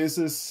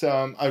databases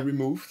I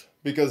removed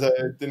because I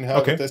didn't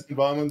have a test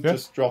environment. Yeah.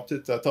 Just dropped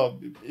it. I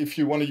thought if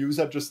you want to use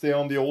that, just stay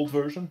on the old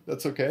version.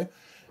 That's okay.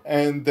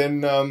 And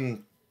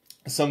then.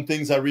 Some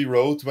things I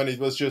rewrote when it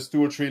was just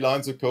 2 or 3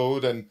 lines of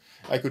code, and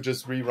I could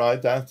just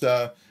rewrite that.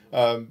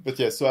 But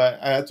yeah, so I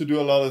had to do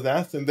a lot of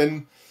that. And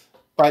then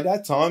by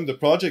that time, the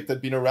project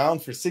had been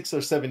around for 6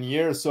 or 7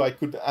 years. So I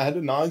had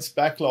a nice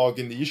backlog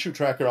in the issue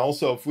tracker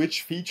also of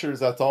which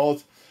features I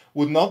thought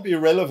would not be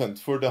relevant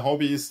for the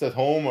hobbyist at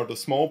home or the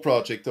small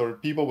project or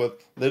people with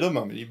little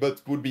money,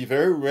 but would be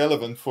very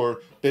relevant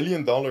for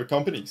billion-dollar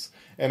companies.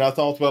 And I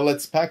thought, well,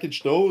 let's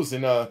package those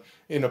in a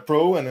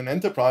pro and an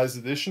enterprise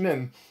edition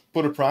and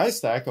put a price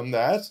tag on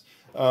that.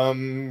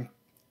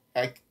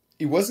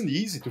 It wasn't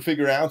easy to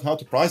figure out how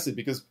to price it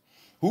because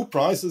who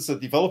prices a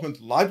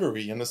development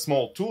library and a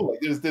small tool?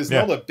 Like there's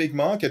not a big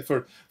market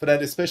for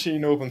that, especially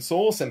in open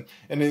source. And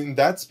in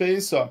that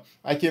space,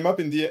 I came up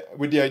with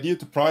the idea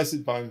to price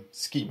it by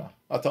schema.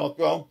 I thought,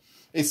 well,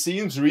 it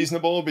seems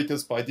reasonable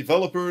because by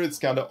developer, it's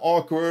kind of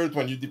awkward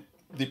when you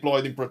deploy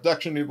it in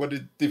production, what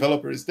the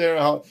developer is there,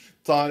 how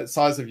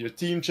size of your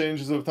team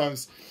changes over time.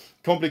 It's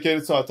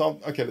complicated. So I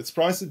thought, okay, let's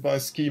price it by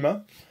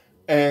schema.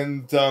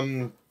 And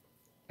then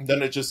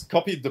I just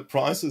copied the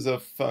prices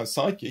of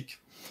Sidekick.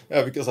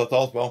 Because I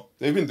thought, well,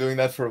 they've been doing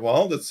that for a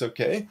while. That's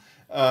okay.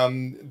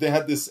 They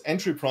had this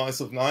entry price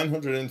of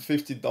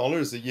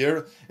 $950 a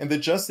year, and they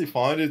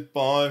justified it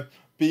by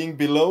being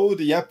below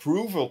the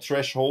approval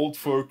threshold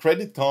for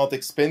credit card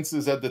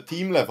expenses at the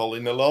team level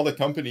in a lot of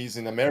companies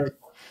in America.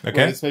 Okay.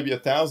 When it's maybe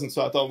 $1,000.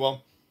 So I thought,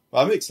 well,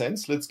 that makes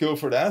sense. Let's go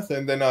for that.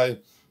 And then I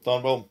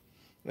thought, well,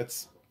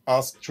 let's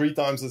ask 3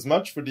 times as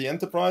much for the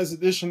enterprise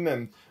edition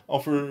and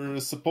offer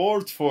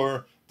support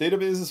for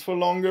databases for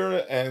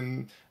longer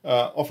and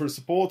offer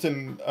support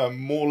in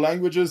more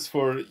languages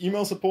for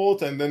email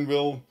support, and then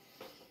we'll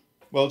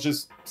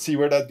just see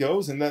where that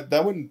goes. And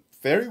that went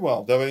very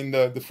well. Though in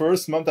the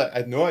first month, I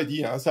had no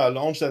idea. So I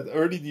launched that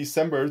early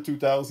December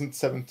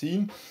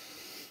 2017,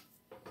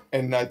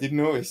 and I didn't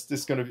know,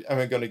 am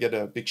I going to get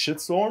a big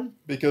shitstorm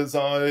because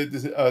I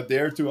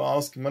dare to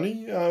ask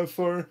money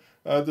for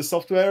the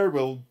software?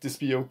 Will this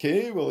be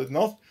okay? Will it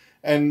not?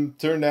 And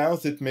turned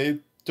out it made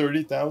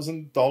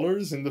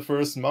 $30,000 in the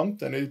first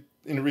month, and it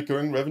in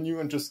recurring revenue,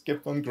 and just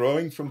kept on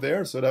growing from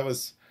there. So that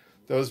was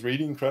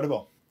really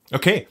incredible.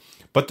 Okay,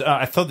 but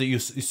I thought that you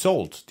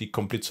sold the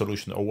complete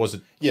solution, or was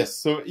it? Yes.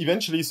 So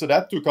eventually,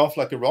 that took off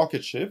like a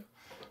rocket ship,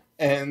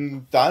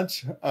 and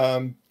that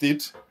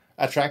did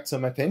attract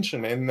some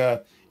attention.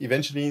 And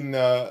eventually, in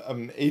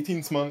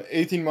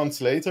 18 months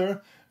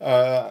later,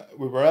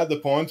 we were at the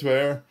point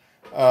where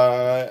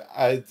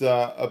I'd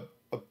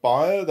a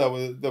buyer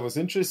that was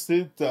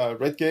interested,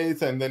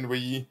 Redgate, and then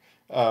we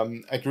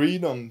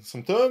agreed on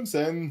some terms,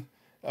 and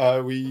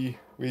we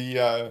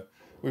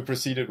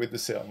proceeded with the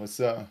sale.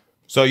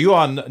 So you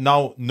are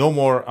now no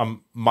more a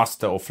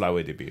master of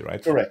FlywayDB,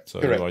 right? Correct.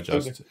 So correct. you are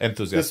just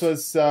enthusiastic. This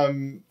was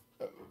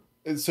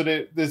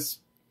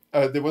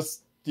there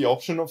was the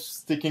option of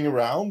sticking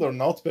around or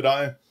not, but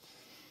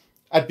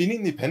I'd been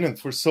independent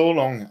for so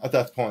long at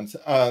that point.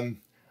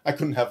 I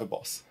couldn't have a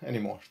boss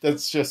anymore.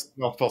 That's just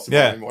not possible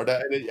anymore.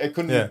 I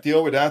couldn't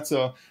deal with that.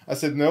 So I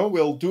said, no,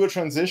 we'll do a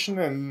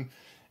transition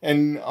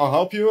and I'll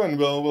help you, and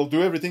we'll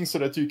do everything so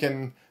that you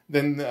can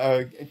then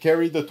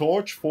carry the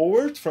torch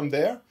forward from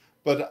there.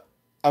 But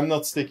I'm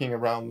not sticking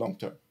around long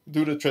term.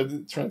 do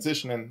the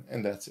transition,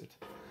 and that's it.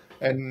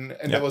 And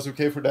that was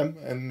okay for them,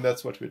 and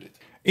that's what we did.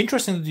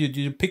 Interesting that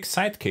you pick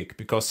Sidekick,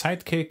 because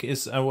Sidekick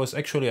was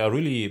actually a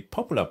really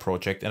popular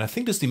project, and I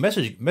think it's the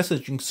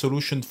messaging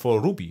solution for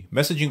Ruby,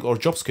 messaging or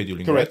job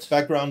scheduling. Correct, right?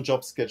 background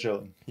job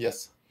scheduling.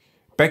 Yes.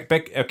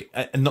 Okay,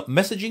 not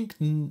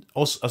messaging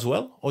as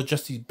well, or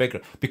just the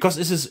background? Because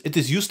it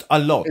is used a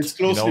lot. It's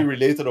closely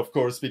related, of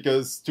course,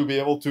 because to be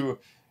able to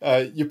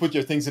you put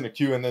your things in a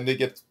queue and then they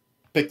get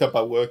picked up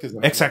by workers.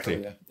 Exactly.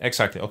 So, yeah.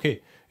 Exactly.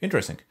 Okay,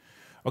 interesting.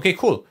 Okay,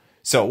 cool.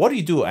 So what do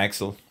you do,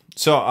 Axel?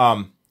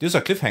 So this is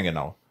a cliffhanger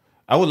now.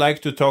 I would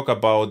like to talk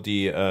about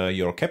the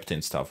your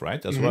captain stuff,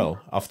 right, as well,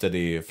 after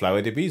the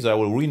FlywayDB. So I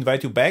will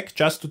re-invite you back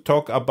just to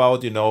talk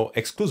about,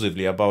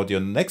 exclusively about your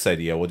next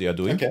idea, what you are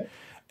doing. Okay.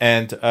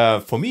 And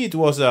for me, it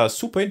was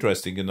super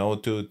interesting,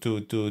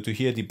 to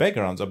hear the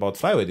backgrounds about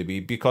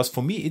FlywayDB, because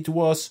for me, it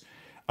was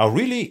a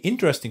really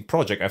interesting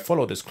project. I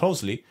followed this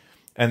closely,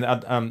 and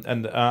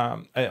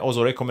I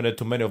also recommend it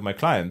to many of my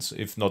clients,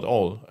 if not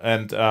all.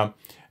 And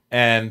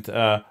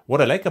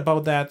what I like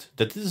about that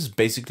this is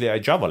basically a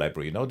Java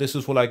library. This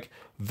is for like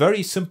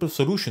very simple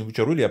solution, which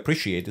I really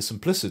appreciate, the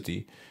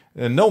simplicity,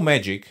 no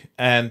magic,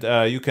 and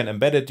you can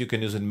embed it, you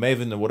can use it in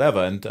Maven or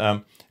whatever.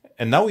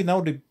 And now we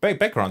know the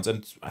backgrounds.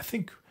 And I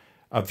think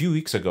a few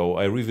weeks ago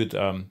I reviewed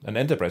an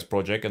enterprise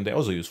project, and they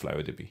also use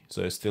FlywayDB,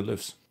 so it still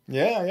lives.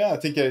 Yeah, I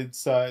think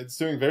it's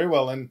doing very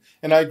well, and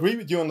I agree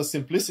with you on the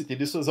simplicity.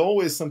 This was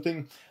always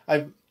something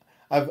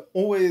I've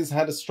always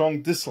had a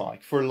strong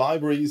dislike for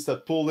libraries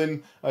that pull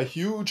in a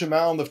huge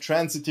amount of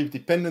transitive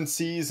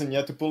dependencies, and you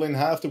have to pull in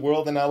half the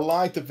world. And I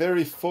liked a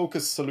very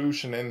focused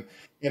solution,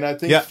 and I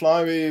think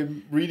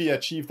Flyway really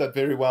achieved that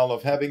very well,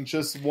 of having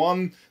just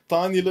one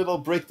tiny little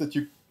brick that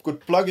you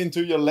could plug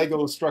into your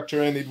Lego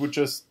structure, and it would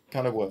just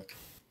kind of work.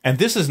 And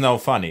this is now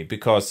funny,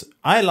 because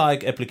I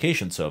like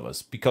application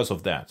servers because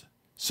of that.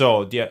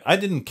 So I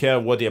didn't care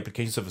what the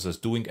application service is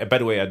doing. By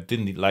the way, I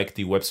didn't like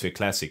the WebSphere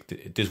Classic.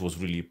 This was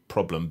really a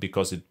problem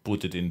because it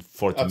put it in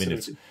 40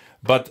 minutes.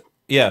 But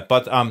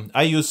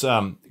I use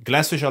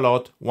Glassfish a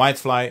lot,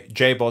 Whitefly,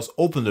 JBoss,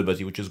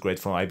 OpenLiberty, which is great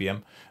from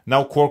IBM.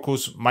 Now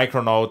Quarkus,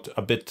 Micronaut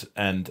a bit,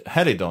 and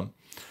Helidon.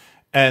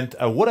 And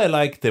what I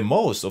like the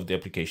most of the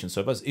application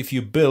servers, if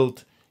you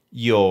build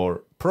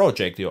your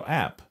project, your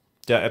app,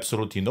 there are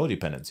absolutely no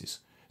dependencies.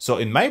 So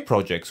in my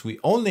projects, we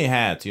only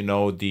had,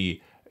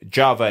 the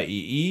Java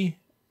EE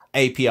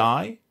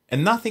API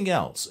and nothing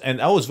else.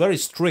 And I was very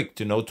strict,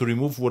 to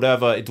remove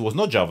whatever it was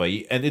not Java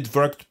EE, and it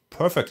worked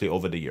perfectly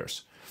over the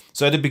years.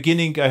 So at the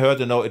beginning, I heard,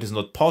 it is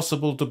not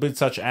possible to build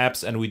such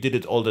apps, and we did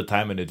it all the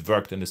time, and it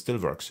worked, and it still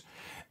works.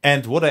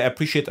 And what I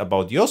appreciate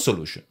about your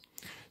solution,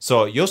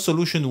 so your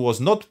solution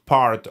was not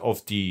part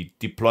of the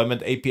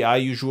deployment API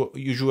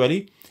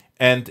usually,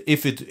 and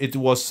if it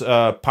was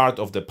part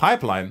of the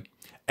pipeline,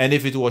 and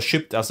if it was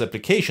shipped as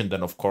application,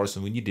 then of course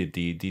we needed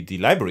the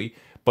library.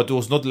 But it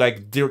was not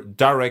like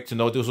direct,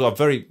 this was a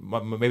very,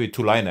 maybe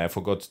two-liner, I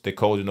forgot the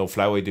code,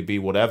 FlywayDB,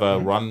 whatever,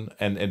 run,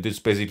 and this is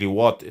basically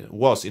what it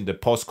was in the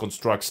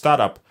post-construct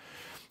startup.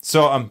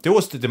 So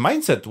the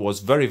mindset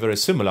was very, very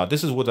similar.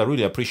 This is what I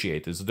really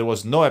appreciated. So there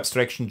was no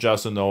abstraction,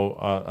 just,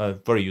 a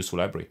very useful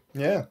library.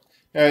 Yeah,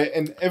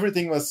 and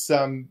everything was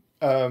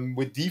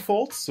with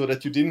defaults, so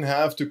that you didn't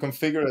have to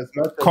configure as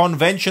much.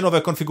 Convention of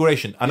a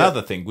configuration,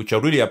 another thing, which I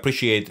really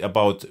appreciate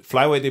about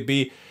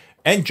FlywayDB,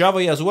 and Java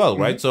EE as well,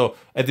 right? So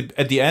at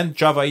the end,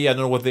 Java EE, I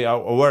don't know what they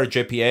are, aware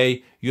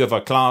JPA, you have a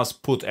class,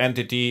 put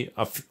entity,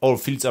 all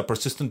fields are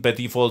persistent by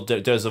default.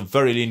 There's a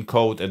very lean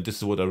code, and this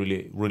is what I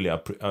really, really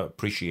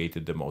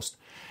appreciated the most.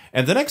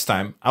 And the next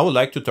time, I would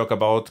like to talk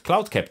about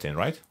Cloud Captain,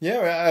 right?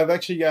 Yeah, I've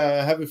actually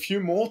have a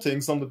few more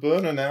things on the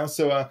burner now.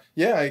 So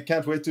I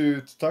can't wait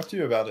to talk to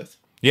you about it.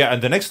 Yeah,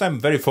 and the next time,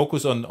 very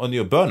focused on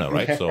your burner,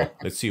 right? So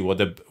let's see what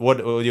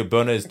your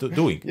burner is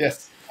doing.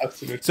 Yes,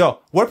 absolutely. So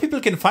where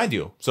people can find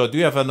you? So do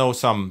you ever know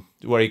some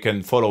where you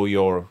can follow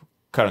your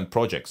current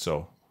project?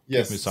 So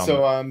yes, give me some.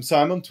 So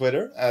I'm on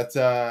Twitter at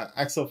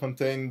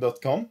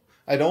axelfontaine.com.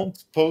 I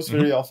don't post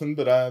very often,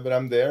 but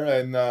I'm there,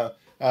 and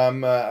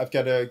I've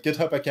got a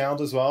GitHub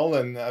account as well,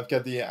 and I've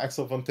got the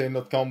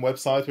axelfontaine.com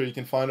website where you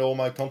can find all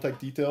my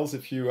contact details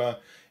if you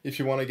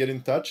want to get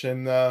in touch.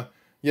 And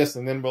yes,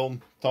 and then we'll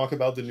talk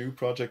about the new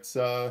projects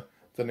the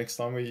next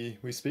time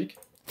we speak.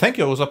 Thank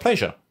you. It was a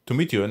pleasure to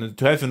meet you and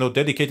to have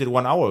dedicated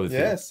 1 hour with you.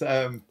 Yes,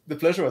 the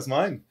pleasure was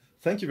mine.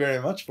 Thank you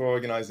very much for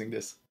organizing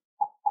this.